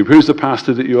YouTube? Who's the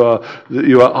pastor that you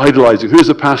are idolizing? Who's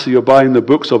the pastor you're buying the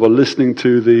books of or listening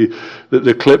to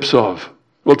the clips of?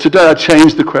 Well, today I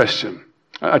changed the question.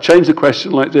 I changed the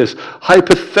question like this.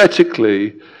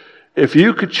 Hypothetically, if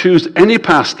you could choose any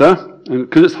pastor, and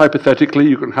because it's hypothetically,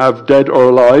 you can have dead or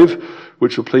alive,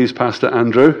 which will please Pastor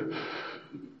Andrew.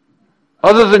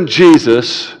 Other than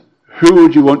Jesus, who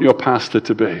would you want your pastor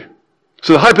to be?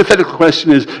 So the hypothetical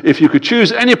question is, if you could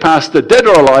choose any pastor, dead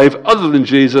or alive, other than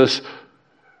Jesus,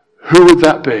 who would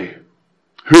that be?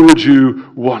 Who would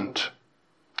you want?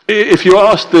 If you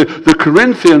asked the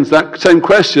Corinthians that same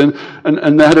question,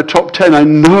 and they had a top 10, I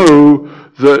know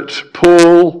that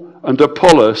Paul and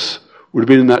Apollos would have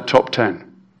been in that top 10.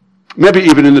 Maybe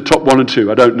even in the top 1 and 2,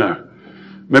 I don't know.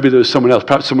 Maybe there was someone else.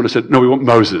 Perhaps someone would have said, no, we want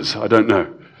Moses. I don't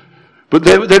know. But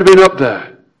they'd have been up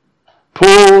there.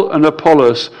 Paul and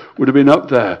Apollos would have been up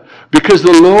there. Because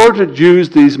the Lord had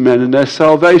used these men in their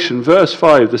salvation. Verse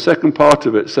 5, the second part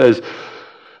of it says,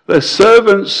 they're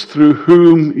servants through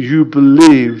whom you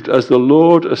believed as the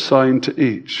Lord assigned to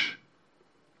each.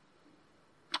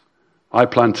 I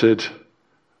planted,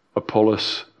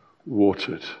 Apollos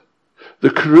watered. The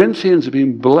Corinthians have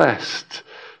been blessed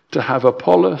to have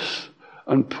Apollos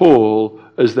and Paul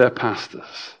as their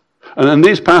pastors. And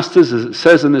these pastors, as it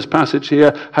says in this passage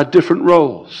here, had different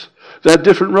roles. They had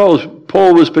different roles.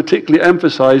 Paul was particularly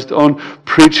emphasized on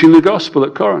preaching the gospel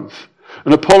at Corinth.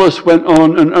 And Apollos went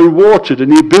on and watered,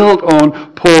 and he built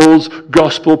on Paul's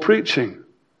gospel preaching.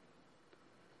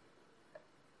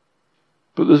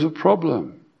 But there's a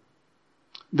problem.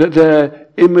 That their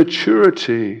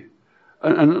immaturity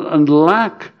and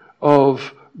lack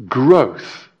of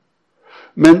growth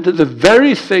meant that the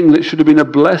very thing that should have been a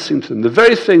blessing to them, the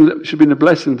very thing that should have been a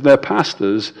blessing to their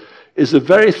pastors, is the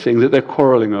very thing that they're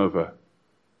quarreling over.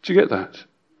 Do you get that?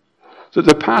 That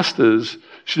the pastors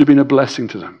should have been a blessing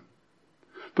to them.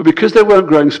 But because they weren't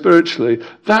growing spiritually,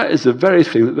 that is the very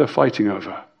thing that they're fighting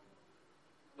over.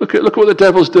 Look at what the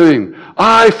devil's doing.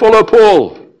 I follow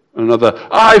Paul. Another,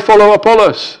 I follow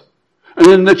Apollos. And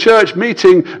in the church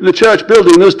meeting, in the church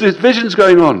building, there's divisions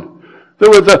going on. There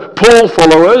were the Paul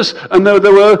followers, and there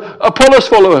were Apollos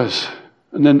followers.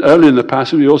 And then early in the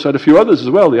passage, we also had a few others as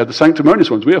well. We had the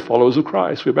sanctimonious ones. We are followers of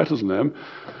Christ. We're better than them.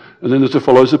 And then there's the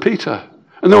followers of Peter.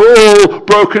 And they were all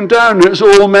broken down, and it was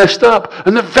all messed up.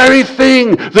 And the very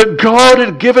thing that God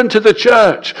had given to the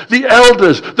church, the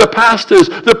elders, the pastors,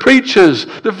 the preachers,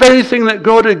 the very thing that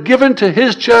God had given to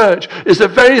his church is the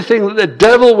very thing that the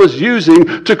devil was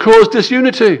using to cause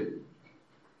disunity.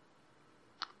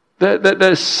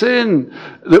 Their sin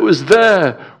that was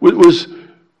there was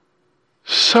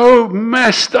so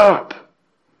messed up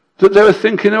that they were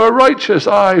thinking they were righteous.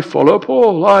 I follow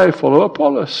Paul, I follow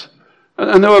Apollos.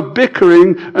 And they were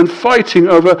bickering and fighting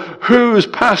over whose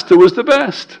pastor was the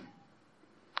best.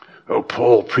 Oh,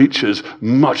 Paul preaches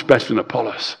much better than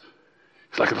Apollos.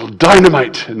 He's like a little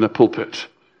dynamite in the pulpit.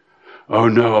 Oh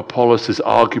no, Apollos'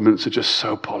 arguments are just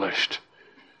so polished.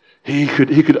 He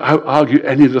could out-argue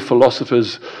any of the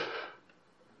philosophers.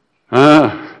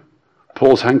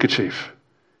 Paul's handkerchief.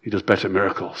 He does better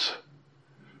miracles.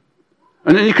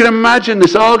 And then you can imagine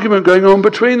this argument going on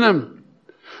between them.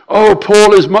 Oh,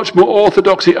 Paul is much more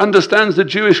orthodox. He understands the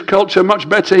Jewish culture much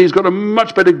better. He's got a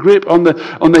much better grip on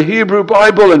the Hebrew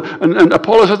Bible. And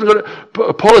Apollos hasn't got it.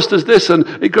 Apollos does this, and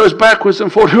it goes backwards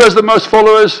and forward. Who has the most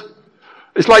followers?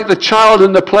 It's like the child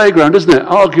in the playground, isn't it?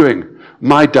 Arguing.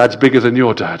 My dad's bigger than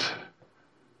your dad.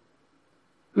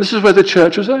 And this is where the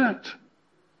church was at.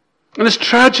 And it's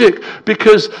tragic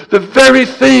because the very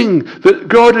thing that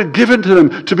God had given to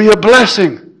them to be a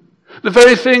blessing, the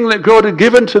very thing that God had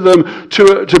given to them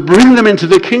to bring them into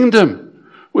the kingdom,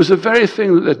 was the very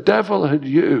thing that the devil had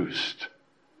used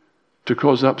to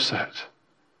cause upset.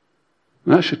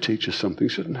 And that should teach us something,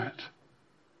 shouldn't it?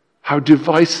 How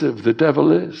divisive the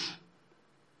devil is.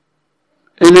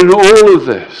 And in all of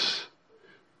this,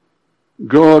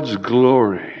 God's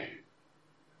glory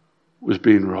was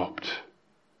being robbed.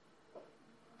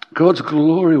 God's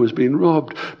glory was being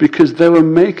robbed because they were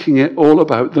making it all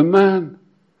about the man.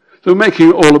 They were making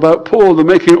it all about Paul. They were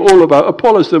making it all about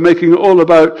Apollos. They were making it all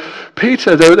about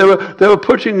Peter. They were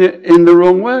putting it in the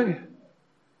wrong way.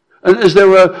 And as they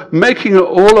were making it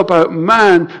all about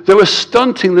man, they were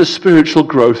stunting the spiritual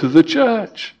growth of the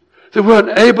church. They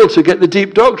weren't able to get the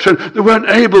deep doctrine. They weren't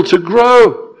able to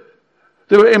grow.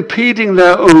 They were impeding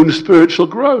their own spiritual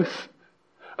growth.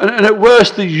 And at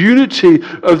worst, the unity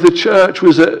of the church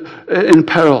was in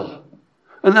peril.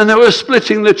 And then they were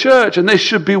splitting the church, and they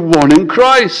should be one in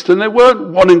Christ. And they weren't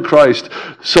one in Christ.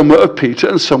 Some were of Peter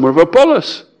and some were of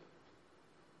Apollos.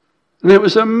 And it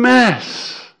was a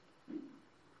mess.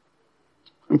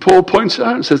 And Paul points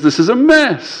out and says, this is a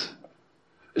mess.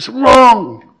 It's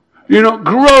wrong. You're not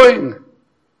growing.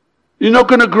 You're not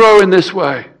going to grow in this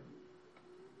way.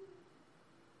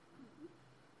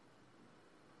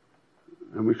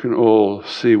 And we can all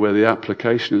see where the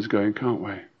application is going, can't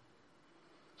we?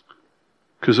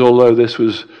 Because although this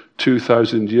was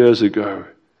 2,000 years ago,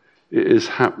 it is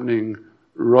happening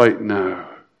right now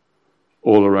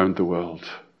all around the world.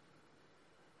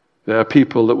 There are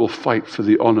people that will fight for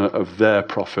the honor of their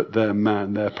prophet, their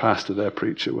man, their pastor, their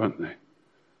preacher, won't they?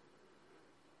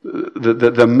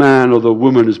 The man or the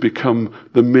woman has become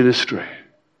the ministry.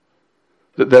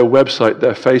 That their website,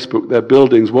 their Facebook, their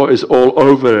buildings, what is all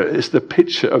over it is the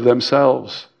picture of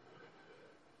themselves.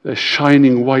 Their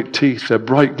shining white teeth, their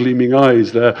bright gleaming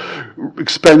eyes, their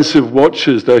expensive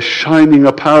watches, their shining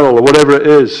apparel, or whatever it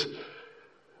is.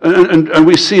 And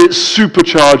we see it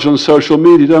supercharged on social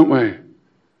media, don't we?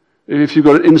 If you've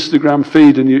got an Instagram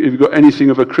feed and if you've got anything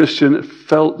of a Christian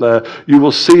felt there, you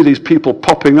will see these people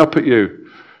popping up at you.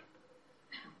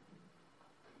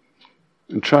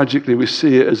 And tragically, we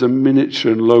see it as a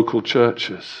miniature in local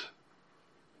churches.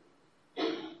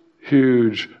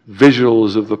 Huge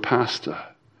visuals of the pastor.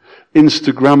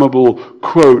 Instagrammable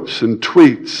quotes and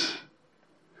tweets.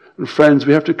 And friends,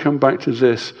 we have to come back to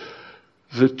this.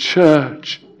 The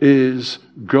church is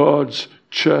God's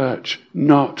church,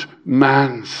 not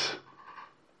man's.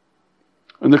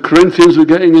 And the Corinthians were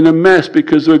getting in a mess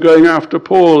because they were going after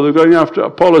Paul, they're going after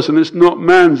Apollos, and it's not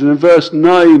man's. And in verse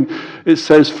 9, it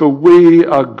says, for we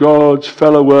are God's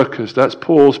fellow workers. That's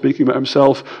Paul speaking about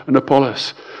himself and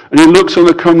Apollos. And he looks on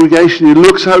the congregation, he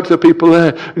looks out to the people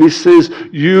there, and he says,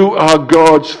 you are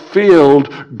God's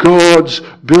field, God's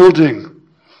building.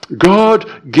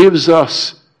 God gives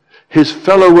us his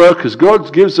fellow workers.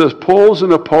 God gives us Paul's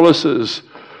and Apollos's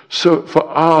for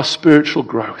our spiritual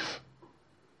growth.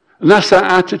 And that's our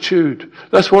attitude.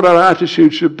 That's what our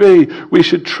attitude should be. We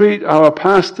should treat our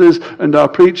pastors and our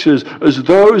preachers as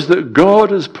those that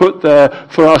God has put there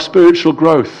for our spiritual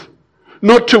growth.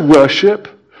 Not to worship,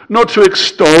 not to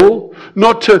extol,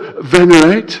 not to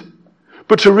venerate,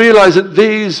 but to realize that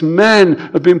these men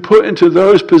have been put into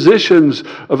those positions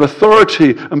of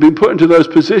authority and been put into those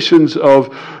positions of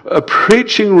a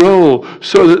preaching role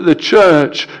so that the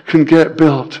church can get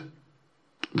built.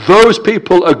 Those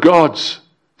people are God's.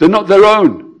 They're not their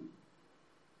own.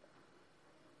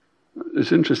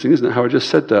 It's interesting, isn't it, how I just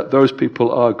said that? Those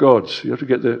people are God's. You have to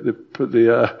get the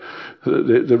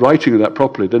writing of that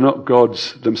properly. They're not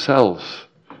God's themselves.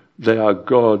 They are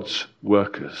God's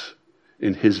workers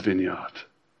in his vineyard.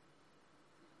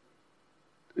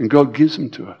 And God gives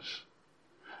them to us.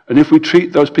 And if we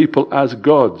treat those people as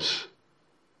God's,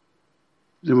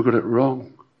 then we've got it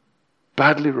wrong.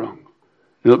 Badly wrong.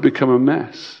 It'll become a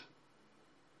mess.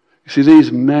 You see,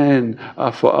 these men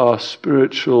are for our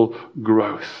spiritual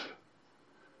growth.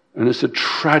 And it's a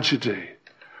tragedy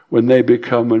when they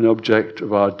become an object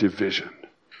of our division.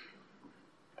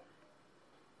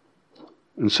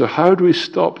 And so how do we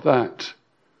stop that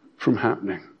from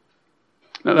happening?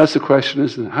 Now that's the question,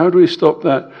 isn't it? How do we stop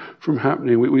that from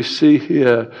happening? We see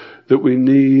here that we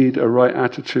need a right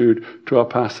attitude to our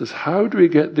pastors. How do we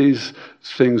get these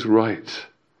things right?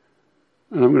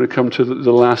 And I'm going to come to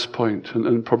the last point,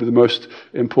 and probably the most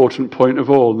important point of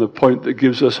all, and the point that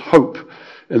gives us hope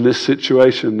in this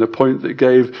situation, the point that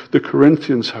gave the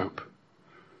Corinthians hope.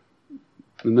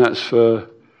 And that's for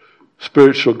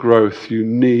spiritual growth. You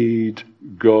need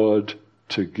God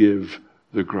to give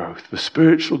the growth. For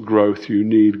spiritual growth, you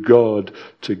need God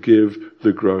to give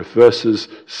the growth. Verses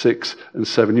 6 and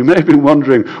 7. You may have been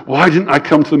wondering, why didn't I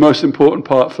come to the most important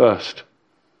part first?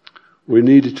 We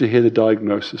needed to hear the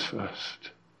diagnosis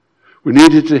first. We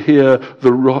needed to hear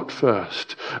the rot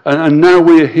first. And now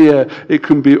we're here, it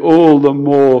can be all the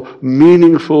more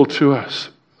meaningful to us.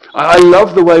 I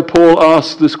love the way Paul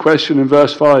asks this question in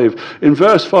verse 5. In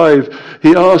verse 5,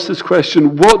 he asks this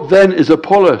question, what then is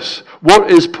Apollos? What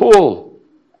is Paul?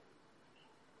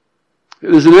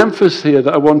 There's an emphasis here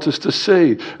that I want us to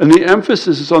see. And the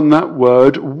emphasis is on that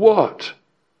word, what?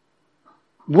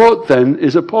 What then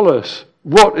is Apollos?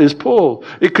 What is Paul?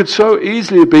 It could so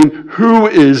easily have been, who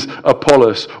is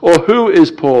Apollos? Or who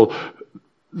is Paul?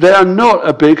 They are not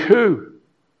a big who.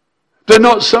 They're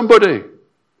not somebody.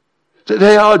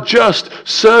 They are just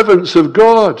servants of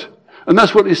God. And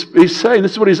that's what he's saying.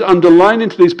 This is what he's underlining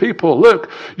to these people.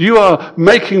 Look, you are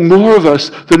making more of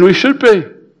us than we should be.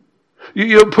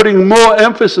 You're putting more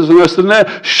emphasis on us than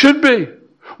there should be.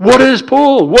 What is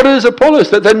Paul? What is Apollos?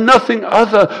 That they're nothing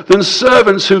other than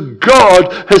servants who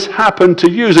God has happened to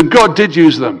use. And God did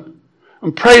use them.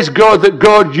 And praise God that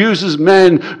God uses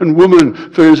men and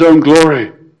women for his own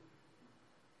glory.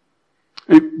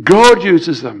 God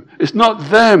uses them. It's not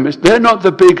them. They're not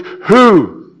the big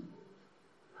who.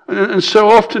 And so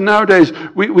often nowadays,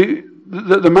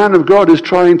 the man of God is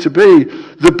trying to be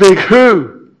the big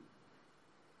who.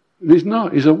 And he's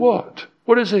not. He's a what?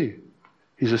 What is he?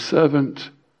 He's a servant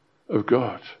of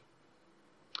God.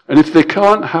 And if they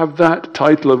can't have that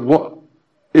title of what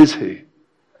is he,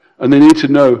 and they need to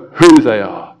know who they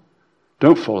are,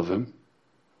 don't follow them.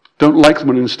 Don't like them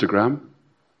on Instagram.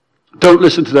 Don't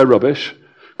listen to their rubbish,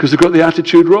 because they've got the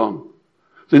attitude wrong.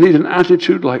 They need an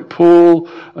attitude like Paul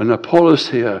and Apollos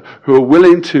here, who are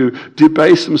willing to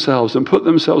debase themselves and put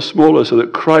themselves smaller so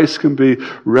that Christ can be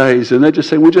raised. And they're just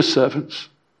saying, we're just servants.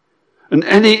 And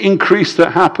any increase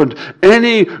that happened,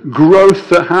 any growth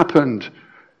that happened,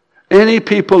 any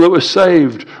people that were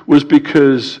saved was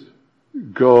because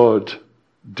God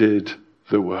did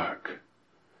the work.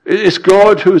 It's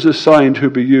God who is assigned who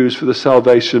be used for the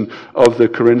salvation of the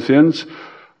Corinthians.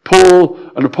 Paul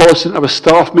and Apollos didn't have a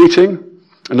staff meeting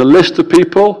and a list of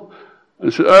people.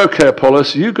 And said, okay,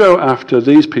 Apollos, you go after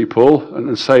these people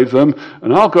and save them,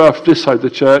 and I'll go after this side of the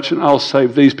church and I'll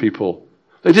save these people.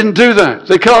 They didn't do that.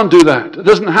 They can't do that. It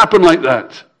doesn't happen like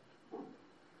that.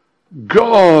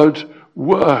 God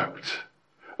worked.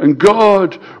 And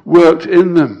God worked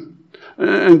in them.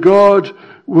 And God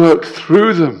worked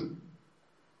through them.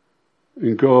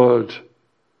 And God,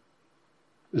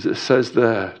 as it says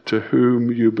there, to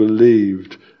whom you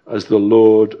believed as the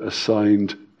Lord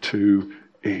assigned to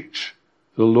each.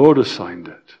 The Lord assigned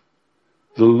it.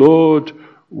 The Lord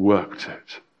worked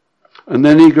it. And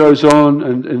then he goes on,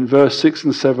 and in verse 6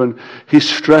 and 7, he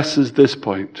stresses this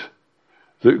point,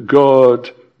 that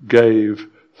God gave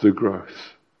the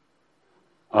growth.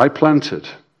 I planted.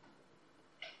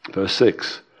 Verse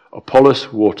 6,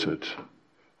 Apollos watered,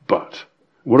 but.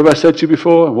 What have I said to you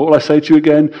before, and what will I say to you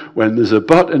again? When there's a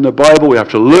but in the Bible, we have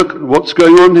to look at what's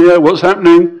going on here, what's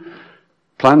happening.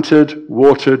 Planted,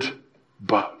 watered,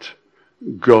 but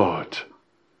God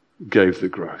gave the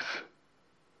growth.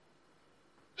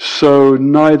 So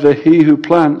neither he who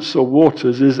plants or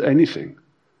waters is anything.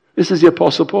 This is the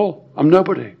Apostle Paul. I'm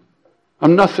nobody.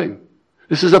 I'm nothing.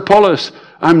 This is Apollos.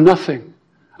 I'm nothing.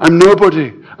 I'm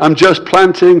nobody. I'm just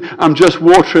planting. I'm just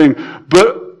watering.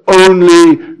 But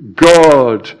only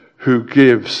God who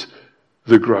gives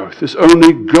the growth. It's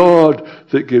only God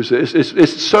that gives it.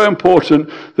 It's so important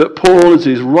that Paul, as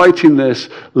he's writing this,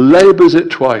 labors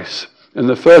it twice. In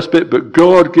the first bit, but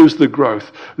God gives the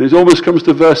growth. And it almost comes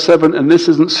to verse 7, and this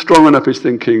isn't strong enough, he's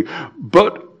thinking.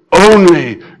 But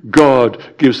only God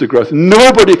gives the growth.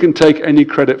 Nobody can take any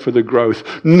credit for the growth.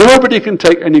 Nobody can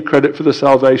take any credit for the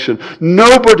salvation.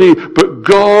 Nobody but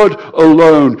God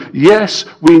alone. Yes,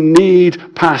 we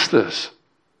need pastors.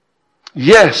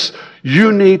 Yes,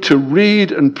 you need to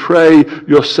read and pray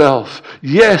yourself.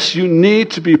 Yes, you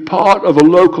need to be part of a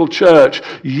local church.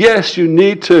 Yes, you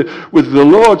need to, with the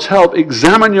Lord's help,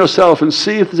 examine yourself and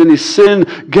see if there's any sin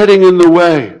getting in the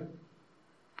way.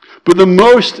 But the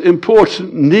most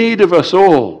important need of us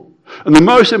all, and the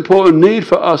most important need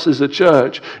for us as a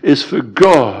church, is for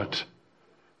God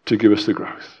to give us the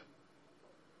growth.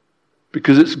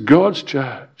 Because it's God's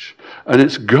church, and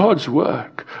it's God's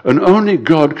work, and only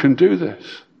God can do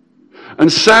this.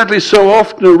 And sadly, so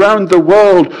often around the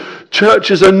world,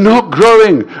 churches are not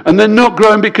growing. And they're not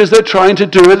growing because they're trying to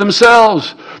do it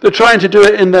themselves. They're trying to do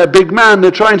it in their big man.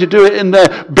 They're trying to do it in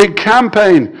their big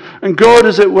campaign. And God,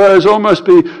 as it were, is almost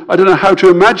I don't know how to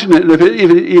imagine it,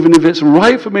 even if it's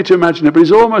right for me to imagine it, but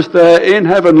he's almost there in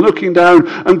heaven looking down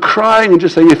and crying and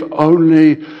just saying, if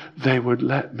only they would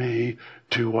let me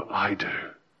do what I do.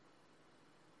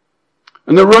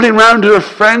 And they're running around in a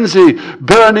frenzy,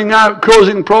 burning out,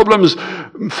 causing problems,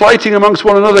 fighting amongst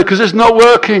one another because it's not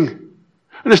working.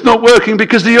 And it's not working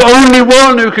because the only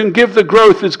one who can give the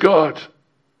growth is God.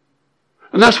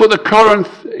 And that's what the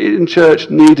Corinthian church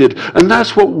needed. And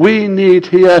that's what we need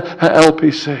here at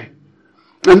LPC.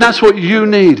 And that's what you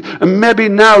need. And maybe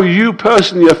now you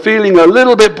personally are feeling a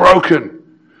little bit broken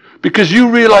because you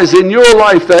realize in your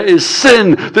life there is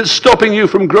sin that's stopping you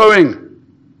from growing.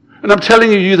 And I'm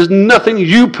telling you, there's nothing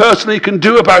you personally can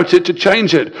do about it to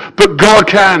change it. But God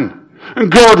can.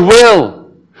 And God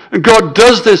will. And God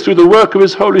does this through the work of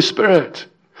His Holy Spirit.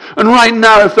 And right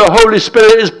now, if the Holy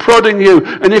Spirit is prodding you,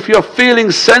 and if you're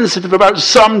feeling sensitive about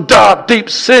some dark, deep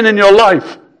sin in your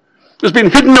life that's been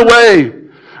hidden away,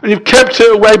 and you've kept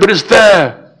it away, but it's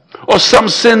there, or some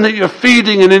sin that you're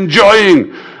feeding and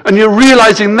enjoying, and you're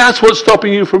realizing that's what's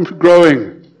stopping you from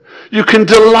growing, you can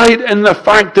delight in the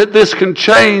fact that this can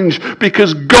change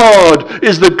because God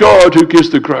is the God who gives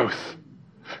the growth.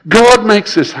 God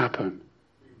makes this happen.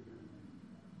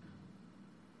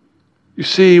 You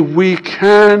see, we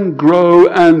can grow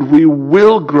and we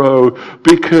will grow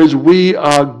because we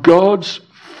are God's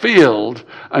field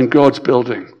and God's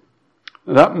building.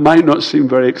 That might not seem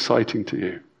very exciting to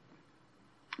you,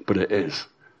 but it is.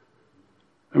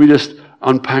 Let me just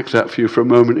unpack that for you for a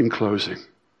moment in closing.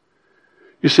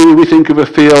 You see, we think of a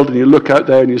field and you look out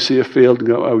there and you see a field and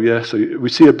go, oh yeah, so we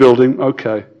see a building,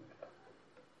 okay.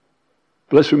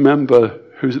 But let's remember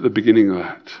who's at the beginning of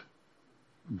that.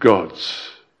 God's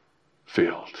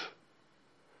field.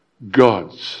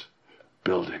 God's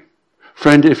building.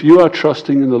 Friend, if you are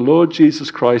trusting in the Lord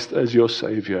Jesus Christ as your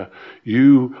Savior,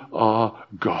 you are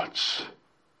God's.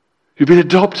 You've been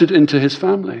adopted into His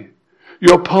family.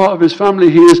 You're part of His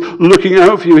family. He is looking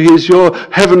out for you. He is your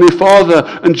Heavenly Father.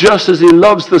 And just as He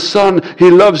loves the Son, He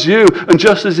loves you. And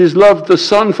just as He's loved the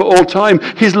Son for all time,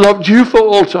 He's loved you for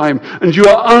all time. And you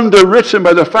are underwritten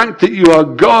by the fact that you are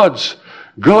God's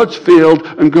field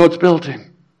and God's building.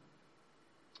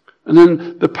 And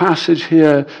then the passage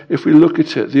here, if we look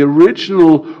at it, the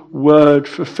original word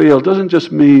for field doesn't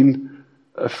just mean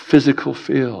a physical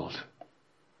field,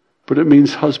 but it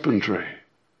means husbandry.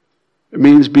 It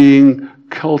means being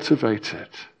cultivated.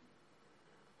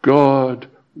 God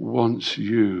wants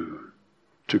you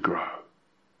to grow.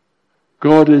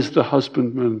 God is the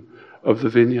husbandman of the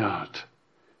vineyard.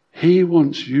 He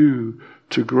wants you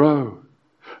to grow.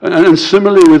 And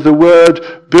similarly with the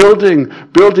word building,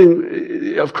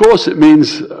 of course it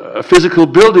means a physical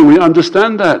building, we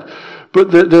understand that. But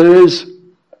there is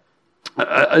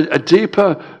a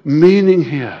deeper meaning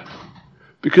here.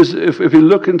 Because if we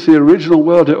look into the original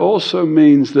world, it also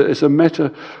means that it's a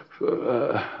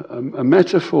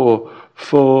metaphor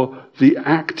for the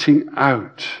acting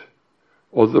out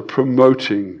or the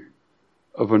promoting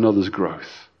of another's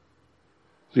growth.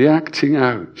 The acting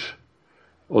out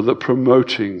or the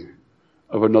promoting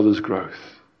of another's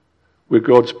growth. We're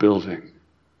God's building.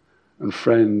 And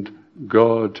friend,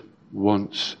 God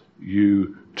wants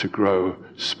you to grow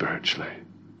spiritually.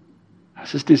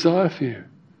 That's His desire for you.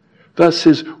 That's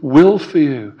His will for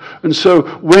you. And so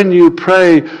when you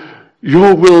pray,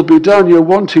 your will be done, you're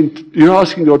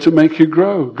asking God to make you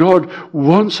grow. God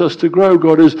wants us to grow.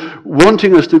 God is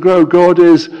wanting us to grow.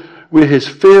 We're His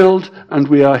field and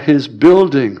we are His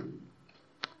building.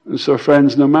 And so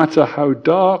friends, no matter how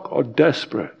dark or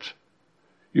desperate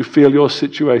you feel your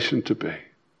situation to be,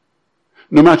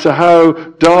 no matter how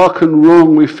dark and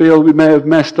wrong we feel we may have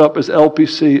messed up as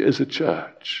LPC, as a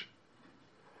church,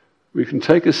 we can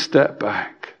take a step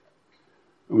back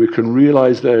and we can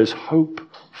realize there is hope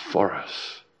for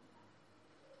us.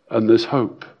 And there's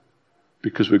hope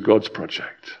because we're God's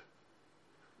project.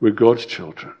 We're God's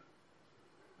children.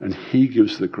 And He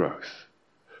gives the growth.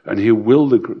 And He will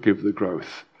give the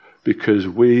growth because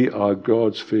we are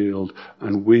God's field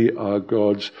and we are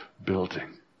God's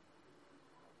building.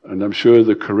 And I'm sure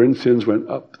the Corinthians went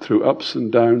through ups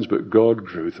and downs, but God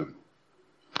grew them.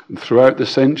 And throughout the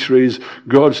centuries,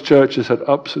 God's church has had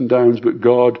ups and downs, but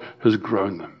God has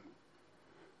grown them.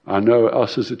 I know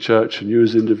us as a church and you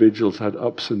as individuals had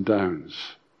ups and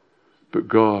downs, but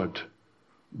God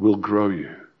will grow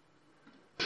you.